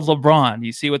we saw with LeBron,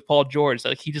 you see with Paul George,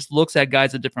 like he just looks at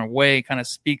guys a different way, kind of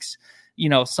speaks,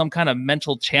 some kind of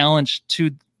mental challenge to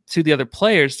the other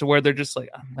players to where they're just like,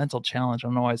 mental challenge. I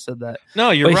don't know why I said that. No,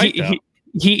 you're right.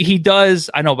 He does.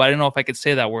 I know, but I don't know if I could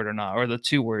say that word or not, or the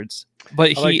two words.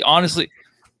 But honestly,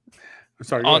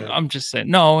 sorry. I'm just saying,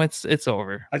 no, it's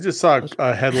over. I just saw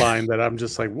a headline that I'm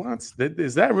just like, what?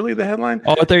 Is that really the headline?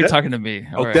 Oh, I thought you were talking to me.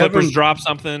 Clippers drop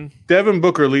something. Devin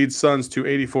Booker leads Suns to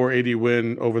 84-80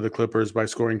 win over the Clippers by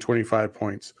scoring 25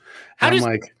 points. That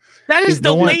is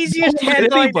the laziest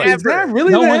headline ever. Is that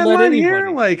really the headline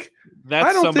here? Like, that's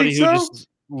I don't somebody think who so. just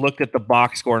looked at the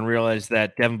box score and realized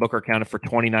that Devin Booker accounted for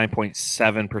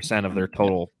 29.7% of their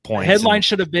total points. The headline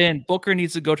should have been, Booker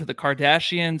needs to go to the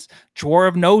Kardashians' drawer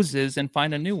of noses and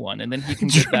find a new one, and then he can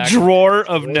get back. Drawer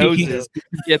of noses.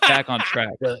 Get back on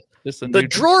track. The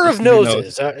drawer of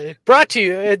noses, brought to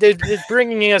you. It's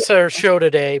bringing us our show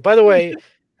today. By the way,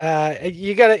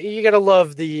 you gotta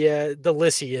love the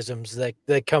Lissy-isms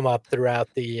that come up throughout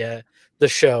the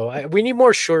show. We need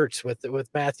more shirts with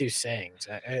Matthew's sayings.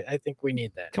 I think we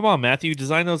need that. Come on, Matthew,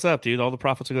 design those up, dude. All the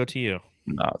profits will go to you.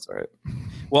 No, it's all right.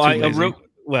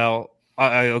 Well,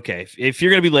 okay. If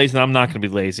you're going to be lazy, then I'm not going to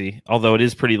be lazy. Although it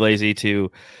is pretty lazy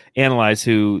to analyze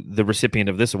who the recipient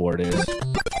of this award is.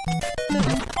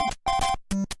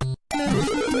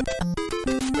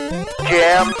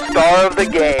 Jam Star of the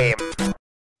Game.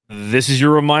 This is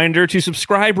your reminder to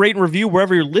subscribe, rate, and review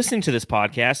wherever you're listening to this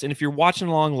podcast. And if you're watching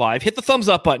along live, hit the thumbs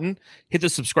up button, hit the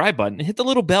subscribe button, and hit the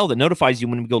little bell that notifies you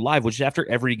when we go live, which is after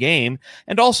every game.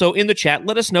 And also in the chat,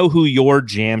 let us know who your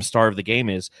Jam Star of the Game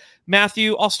is.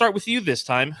 Matthew, I'll start with you this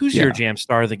time. Who's your Jam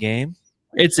Star of the Game?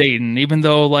 It's Aiden, even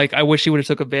though I wish he would have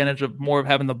took advantage of more of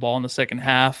having the ball in the second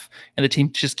half and the team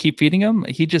just keep feeding him.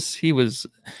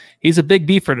 He's a big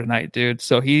beefer tonight, dude.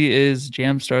 So he is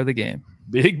Jam Star of the Game.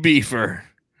 Big beefer.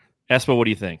 Espo, what do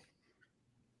you think?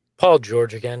 Paul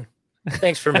George again.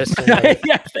 Thanks for missing another,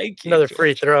 Thank you. another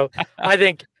free throw. I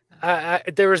think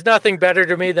there was nothing better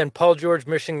to me than Paul George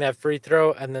missing that free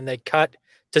throw, and then they cut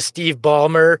to Steve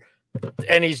Ballmer,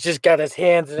 and he's just got his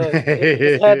hands in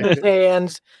his head in his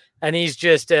hands, and he's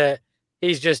just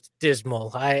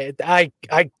dismal. I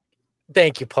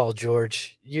thank you, Paul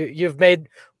George. You've made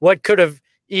what could have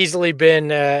easily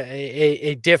been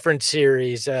a different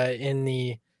series in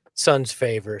the Suns'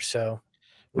 favor. So.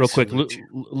 Real quick,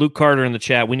 Luke Carter in the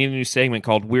chat. We need a new segment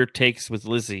called "Weird Takes with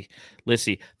Lissy."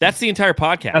 That's the entire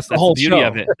podcast. That's the whole beauty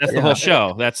of it. That's the whole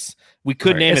show. We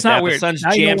could name it's it not that. Weird. The Suns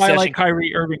now Jam you know why Session. I like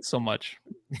Kyrie Irving so much.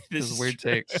 This is Weird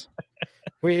takes.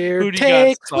 Weird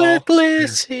takes with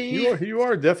Lissy. You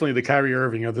are definitely the Kyrie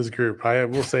Irving of this group. I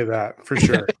will say that for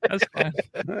sure. That's fine.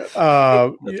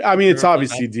 I mean, it's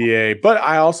obviously DA, but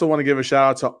I also want to give a shout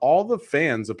out to all the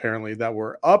fans apparently that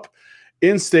were up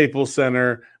in Staples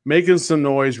Center making some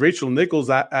noise. Rachel Nichols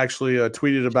actually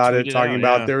tweeted about it, talking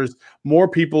about there's more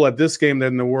people at this game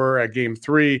than there were at Game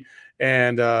 3,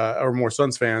 and or more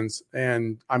Suns fans.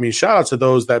 And I mean, shout out to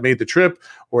those that made the trip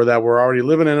or that were already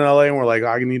living in LA and were like,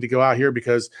 I need to go out here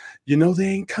because they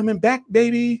ain't coming back,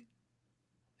 baby.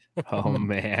 Oh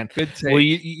man, Good take. Well,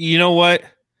 you know what?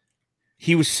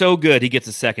 He was so good. He gets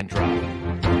a second drop.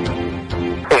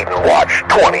 Aiden Watch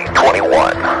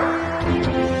 2021.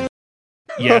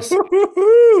 Yes.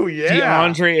 Yeah.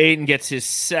 DeAndre Ayton gets his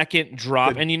second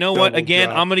drop. And you know what? Again,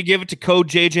 I'm going to give it to Code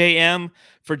JJM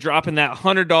for dropping that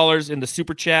 $100 in the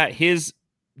super chat. His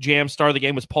jam star of the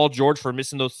game was Paul George for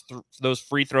missing those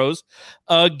free throws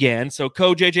again. So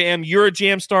Code JJM, you're a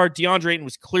jam star. DeAndre Ayton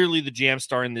was clearly the jam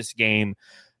star in this game.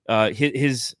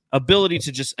 His ability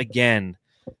to just, again,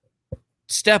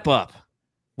 step up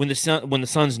when the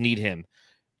Suns need him.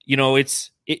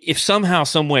 If somehow,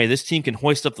 some way, this team can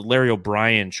hoist up the Larry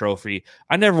O'Brien trophy,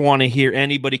 I never want to hear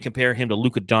anybody compare him to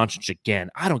Luka Doncic again.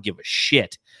 I don't give a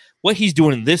shit. What he's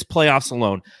doing in this playoffs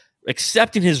alone,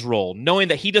 accepting his role, knowing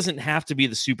that he doesn't have to be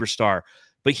the superstar,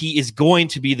 but he is going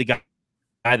to be the guy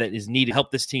that is needed to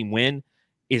help this team win,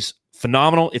 is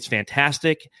phenomenal. It's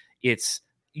fantastic. You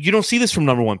don't see this from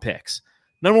number one picks.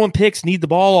 Number one picks need the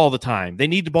ball all the time. They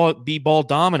need to be ball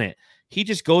dominant. He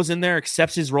just goes in there,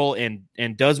 accepts his role,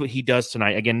 and does what he does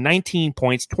tonight. Again, 19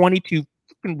 points, 22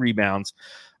 rebounds.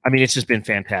 I mean, it's just been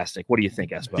fantastic. What do you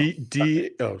think,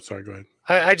 Espo? Oh, sorry. Go ahead.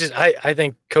 I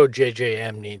think Code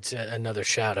JJM needs another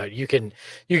shout out. You can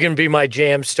be my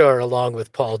jam star along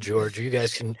with Paul George. You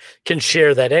guys can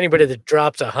share that. Anybody that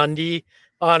drops a hundy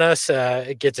on us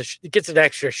gets an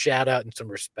extra shout out and some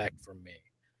respect from me.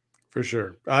 For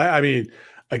sure. I mean,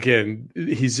 again,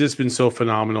 he's just been so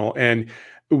phenomenal. And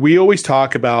we always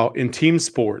talk about in team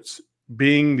sports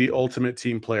being the ultimate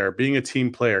team player, being a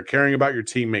team player, caring about your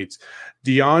teammates.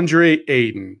 DeAndre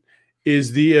Ayton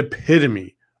is the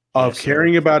epitome of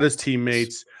caring about his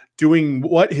teammates, doing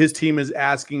what his team is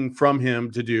asking from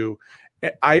him to do.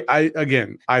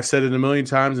 Again, I've said it a million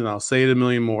times and I'll say it a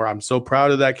million more. I'm so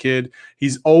proud of that kid.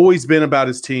 He's always been about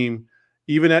his team,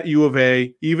 even at U of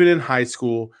A, even in high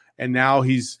school. And now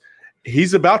he's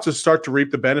about to start to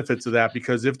reap the benefits of that,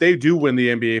 because if they do win the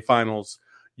NBA Finals,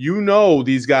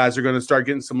 these guys are going to start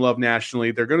getting some love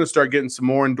nationally. They're going to start getting some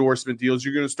more endorsement deals.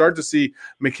 You're going to start to see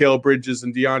Mikal Bridges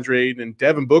and DeAndre Ayton and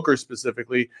Devin Booker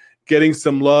specifically getting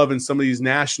some love in some of these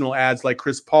national ads like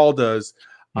Chris Paul does.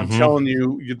 I'm telling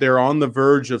you, they're on the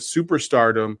verge of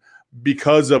superstardom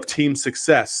because of team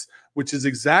success, which is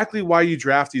exactly why you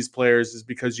draft these players, is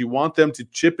because you want them to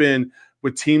chip in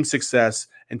with team success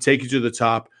and take you to the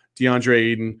top. DeAndre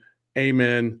Ayton,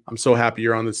 amen. I'm so happy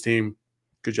you're on this team.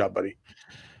 Good job, buddy.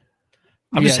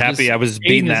 I'm just happy I was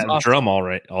beating that drum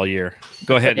all year.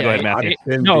 Go ahead, Matthew.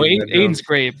 Aiden's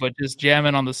great, but just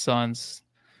jamming on the Suns,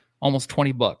 almost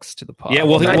 $20 to the pot. Yeah,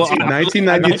 well,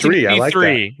 1993. I like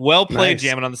that. Well played, Nice.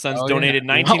 jamming on the Suns. Donated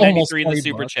 1993 in the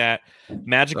super chat.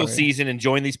 Magical Sorry. season.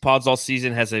 Enjoying these pods all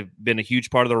season has been a huge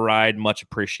part of the ride. Much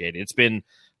appreciated. It's been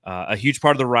a huge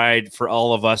part of the ride for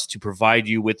all of us to provide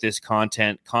you with this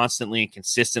content constantly and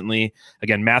consistently.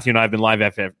 Again, Matthew and I have been live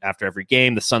after every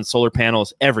game. The Sun solar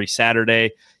panels every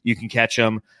Saturday. You can catch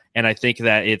them. And I think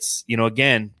that it's,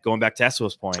 again, going back to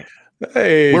Espo's point.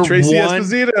 Hey, Tracy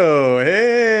Esposito.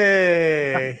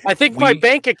 Hey. I think my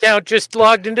bank account just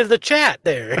logged into the chat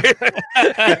there.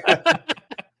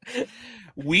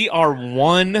 We are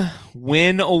one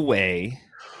win away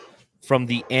from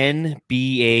the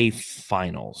NBA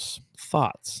Finals.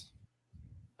 Thoughts?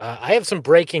 I have some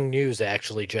breaking news,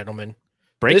 actually, gentlemen.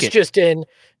 This just in.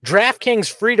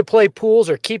 DraftKings free-to-play pools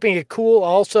are keeping it cool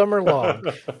all summer long.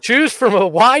 Choose from a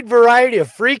wide variety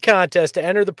of free contests to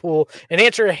enter the pool and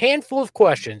answer a handful of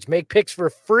questions. Make picks for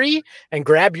free and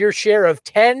grab your share of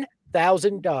 $10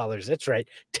 $10,000. That's right.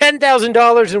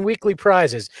 $10,000 in weekly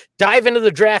prizes. Dive into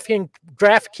the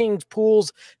DraftKings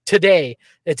pools today.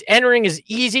 It's entering is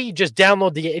easy. Just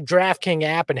download the DraftKings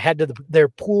app and head to their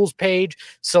pools page.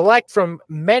 Select from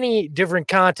many different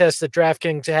contests that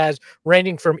DraftKings has,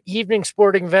 ranging from evening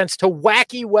sporting events to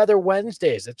wacky weather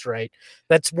Wednesdays. That's right.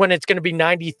 That's when it's going to be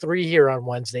 93 here on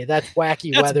Wednesday. That's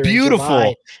wacky weather.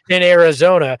 Beautiful in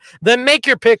Arizona. Then make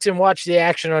your picks and watch the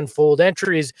action unfold.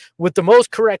 Entries with the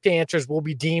most correct answers will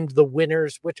be deemed the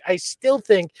winners, which I still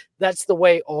think that's the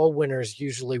way all winners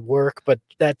usually work, but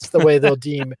that's the way they'll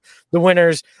deem the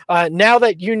winners. Now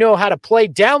that you know how to play,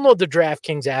 download the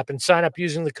DraftKings app and sign up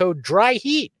using the code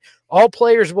DRYHEAT. All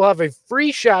players will have a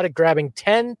free shot at grabbing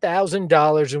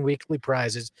 $10,000 in weekly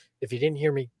prizes. If you didn't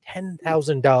hear me,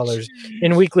 $10,000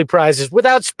 in weekly prizes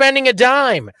without spending a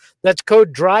dime. That's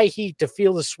code DRYHEAT to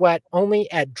feel the sweat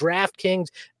only at DraftKings.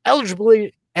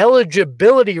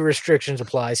 Eligibility restrictions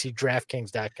apply. See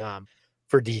DraftKings.com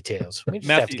for details. We just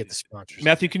have to get the sponsors.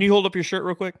 Matthew, can you hold up your shirt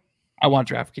real quick? I want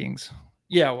DraftKings.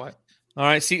 Yeah, what? All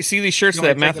right, see these shirts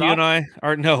that Matthew and I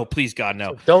are. No, please God,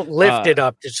 no. Don't lift it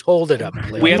up; just hold it up.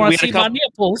 We had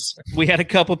a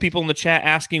couple people in the chat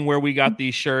asking where we got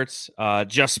these shirts.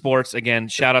 Just Sports, again,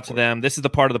 shout out to them. This is the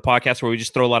part of the podcast where we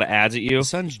just throw a lot of ads at you. The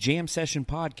Suns Jam Session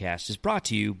podcast is brought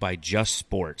to you by Just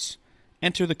Sports.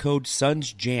 Enter the code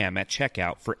SUNSJAM at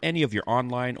checkout for any of your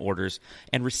online orders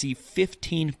and receive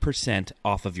 15%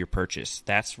 off of your purchase.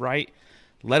 That's right.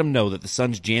 Let them know that the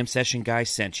Suns Jam Session guy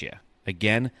sent you.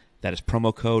 Again, that is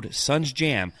promo code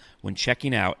SUNSJAM when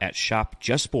checking out at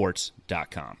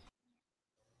shopjustsports.com.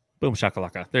 Boom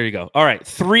shakalaka. There you go. All right,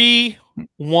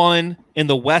 3-1 in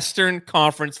the Western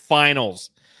Conference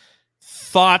Finals.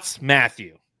 Thoughts,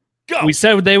 Matthew? Go. We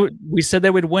said they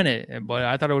would win it, but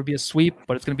I thought it would be a sweep,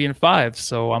 but it's going to be in 5.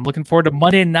 So I'm looking forward to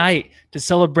Monday night to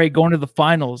celebrate going to the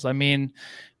finals. I mean,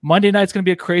 Monday night's going to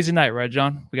be a crazy night, right,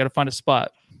 John? We got to find a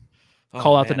spot.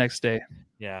 Call out the next day.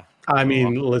 Yeah. I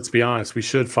mean, let's be honest. We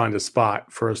should find a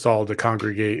spot for us all to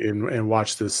congregate and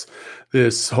watch this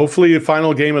hopefully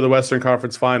final game of the Western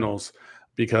Conference Finals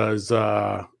because,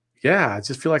 I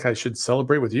just feel like I should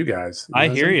celebrate with you guys. I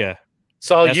hear you.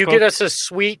 So you get us a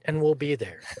suite and we'll be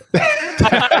there. Can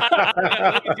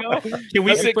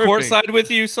we sit courtside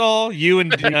with you, Saul? You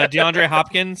and DeAndre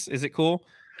Hopkins? Is it cool?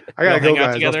 I gotta go,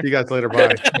 guys. I'll see you guys later.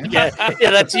 Bye. yeah,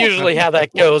 that's usually how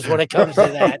that goes when it comes to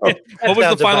that. What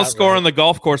was the final score on the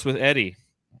golf course with Eddie?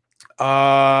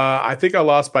 I think I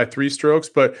lost by 3 strokes,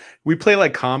 but we play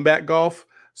like combat golf.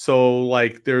 So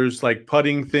like there's like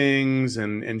putting things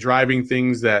and driving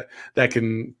things that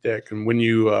can win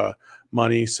you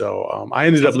money. So I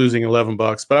ended up losing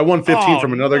 $11, but I won 15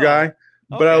 from another guy.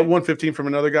 But I won 15 from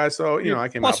another guy, so I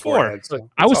came plus out 4. So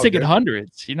I was thinking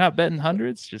hundreds. You're not betting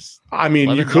hundreds, just. I mean,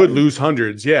 you could lose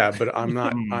hundreds, yeah, but I'm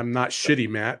not. I'm not shitty,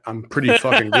 Matt. I'm pretty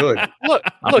fucking good. Look,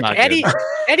 Eddie.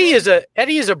 Eddie is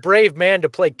a brave man to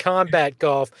play combat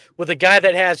golf with a guy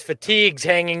that has fatigues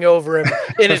hanging over him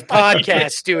in his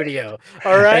podcast studio.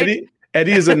 All right,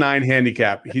 Eddie is a 9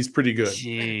 handicap. He's pretty good.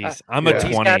 Jeez, I'm a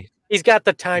 20. He's got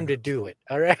the time to do it.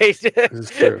 All right. This is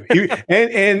true.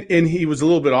 And he was a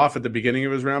little bit off at the beginning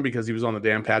of his round because he was on the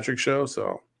Dan Patrick show.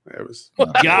 So it was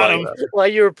got him while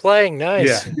you were playing.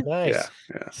 Nice. Yeah. Nice.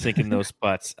 Yeah. Sinking those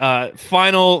butts.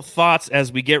 Final thoughts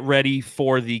as we get ready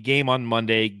for the game on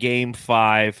Monday, game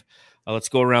 5. Let's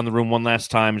go around the room one last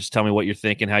time. Just tell me what you're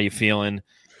thinking, how you feeling.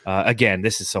 Again,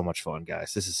 this is so much fun,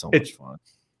 guys. This is so much fun.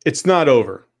 It's not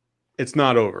over. It's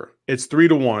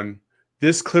 3-1.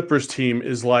 This Clippers team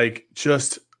is like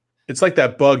it's like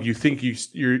that bug you think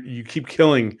you keep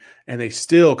killing and they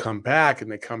still come back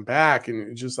and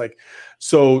it's just like,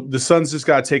 so the Suns just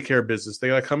got to take care of business. They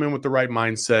got to come in with the right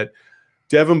mindset.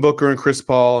 Devin Booker and Chris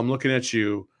Paul, I'm looking at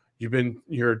you.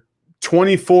 You're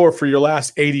 24 for your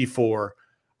last 84.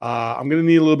 I'm going to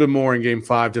need a little bit more in game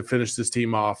 5 to finish this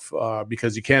team off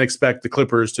because you can't expect the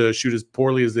Clippers to shoot as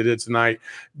poorly as they did tonight,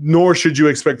 nor should you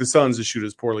expect the Suns to shoot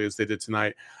as poorly as they did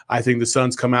tonight. I think the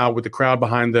Suns come out with the crowd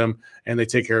behind them and they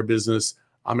take care of business.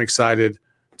 I'm excited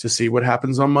to see what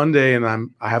happens on Monday, and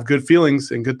I have good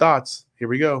feelings and good thoughts. Here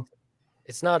we go.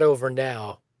 It's not over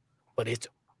now, but it's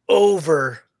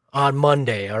over on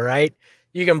Monday, all right?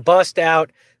 You can bust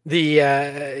out the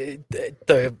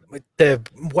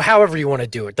however you want to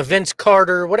do it, the Vince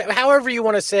Carter, whatever, however you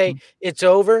want to say it's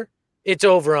over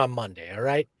on Monday. All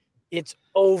right. It's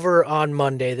over on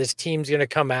Monday. This team's going to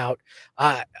come out.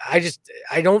 I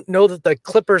don't know that the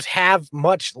Clippers have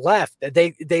much left.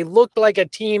 They looked like a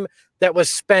team that was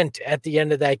spent at the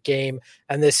end of that game.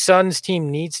 And the Suns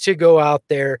team needs to go out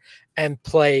there and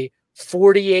play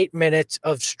 48 minutes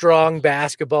of strong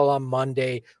basketball on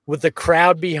Monday with the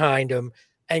crowd behind them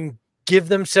and give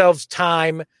themselves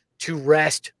time to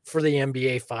rest for the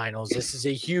NBA Finals. This is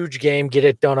a huge game. Get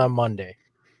it done on Monday.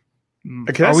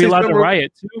 Are we allowed to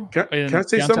riot too? Can I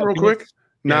say something real quick?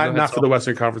 Not for the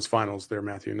Western Conference Finals there,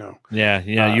 Matthew. No. Yeah,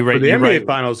 you're right. For the NBA right.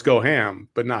 Finals, go ham,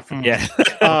 but not for Yeah.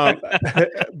 But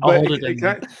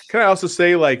can I also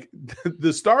say, like,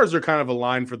 the stars are kind of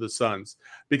aligned for the Suns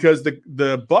because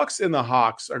the Bucks and the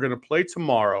Hawks are going to play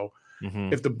tomorrow.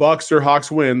 Mm-hmm. If the Bucks or Hawks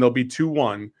win, they'll be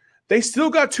 2-1. They still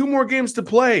got 2 more games to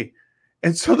play.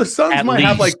 And so the Suns might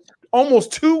have like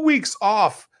almost 2 weeks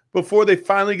off before they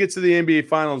finally get to the NBA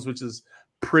Finals, which is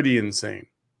pretty insane.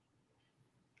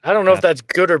 I don't know if that's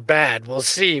good or bad. We'll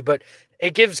see, but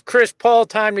it gives Chris Paul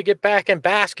time to get back in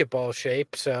basketball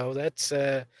shape. So that's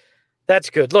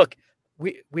good. Look,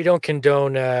 we don't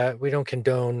condone rioting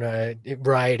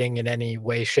in any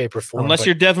way, shape, or form. Unless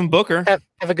you're Devin Booker.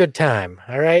 Have a good time.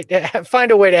 All right.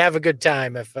 Find a way to have a good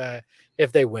time if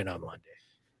they win on Monday.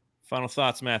 Final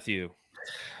thoughts, Matthew.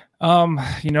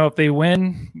 If they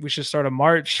win, we should start a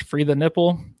march, free the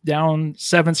nipple down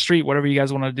 7th Street, whatever you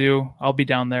guys want to do. I'll be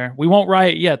down there. We won't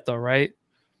riot yet though, right?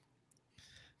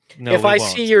 No, if I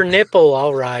see your nipple,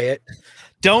 I'll riot.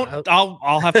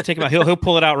 I'll have to take him out. He'll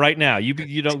pull it out right now.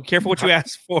 You don't careful what you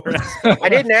ask for. I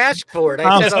didn't ask for it.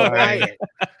 I said I'll riot.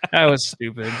 That was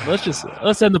stupid.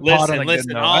 Let's end the pod on a good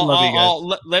note. I love you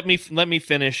guys. Let me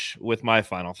finish with my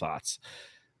final thoughts.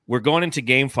 We're going into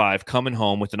Game 5, coming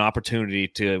home with an opportunity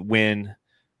to win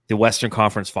the Western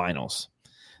Conference Finals.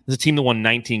 This is a team that won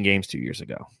 19 games 2 years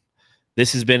ago.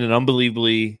 This has been an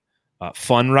unbelievably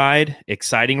fun ride,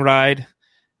 exciting ride.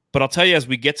 But I'll tell you, as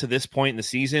we get to this point in the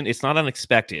season, it's not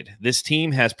unexpected. This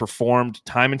team has performed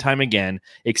time and time again,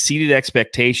 exceeded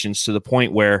expectations to the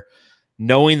point where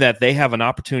knowing that they have an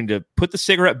opportunity to put the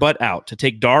cigarette butt out, to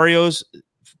take Dario's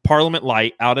Parliament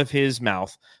Light out of his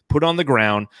mouth, put on the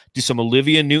ground, do some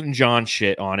Olivia Newton-John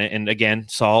shit on it. And again,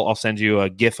 Saul, I'll send you a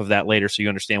GIF of that later so you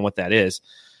understand what that is.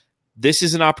 This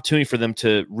is an opportunity for them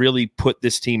to really put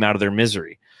this team out of their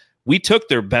misery. We took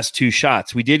their best 2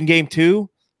 shots. We did in Game 2.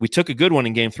 We took a good one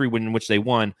in Game 3, in which they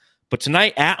won. But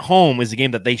tonight at home is a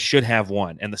game that they should have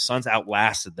won, and the Suns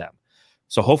outlasted them.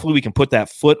 So hopefully we can put that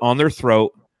foot on their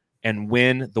throat and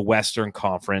win the Western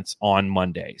Conference on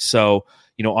Monday. So,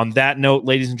 on that note,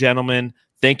 ladies and gentlemen,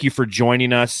 thank you for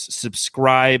joining us.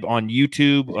 Subscribe on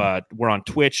YouTube. We're on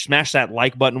Twitch. Smash that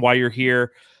like button while you're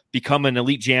here. Become an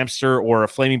Elite Jamster or a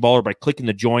Flaming Baller by clicking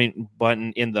the join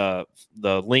button in the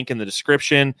link in the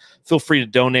description. Feel free to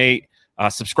donate.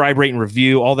 Subscribe, rate, and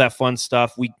review, all that fun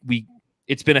stuff.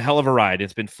 It's been a hell of a ride.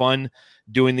 It's been fun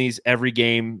doing these every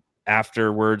game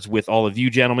afterwards with all of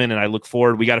you gentlemen, and I look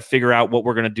forward. We got to figure out what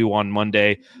we're going to do on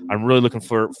Monday. I'm really looking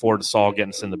forward to Saul getting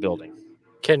us in the building.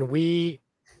 Can we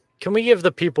give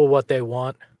the people what they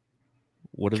want?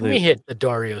 Can we hit the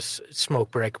Dario's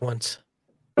smoke break once?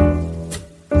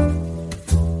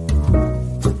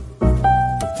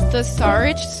 The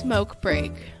Sarge smoke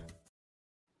break.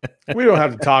 We don't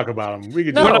have to talk about him.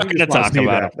 We're not going to talk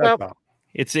about him.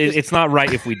 It's not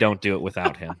right if we don't do it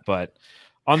without him. But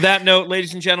on that note,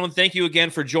 ladies and gentlemen, thank you again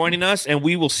for joining us, and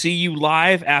we will see you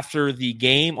live after the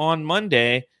game on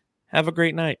Monday. Have a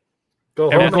great night. Go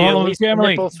home with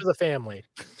family. For the family.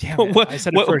 Damn it. I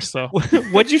said it first, though.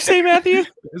 What'd you say, Matthew?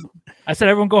 I said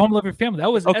everyone go home and love your family.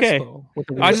 That was okay. Espo,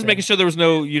 I was just making sure there was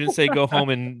you didn't say go home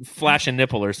and flash a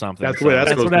nipple or something. That's what I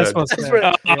supposed to say.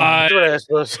 That's what I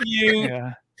supposed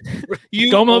to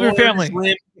You go home and love your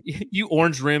family. You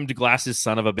orange-rimmed glasses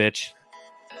son of a bitch.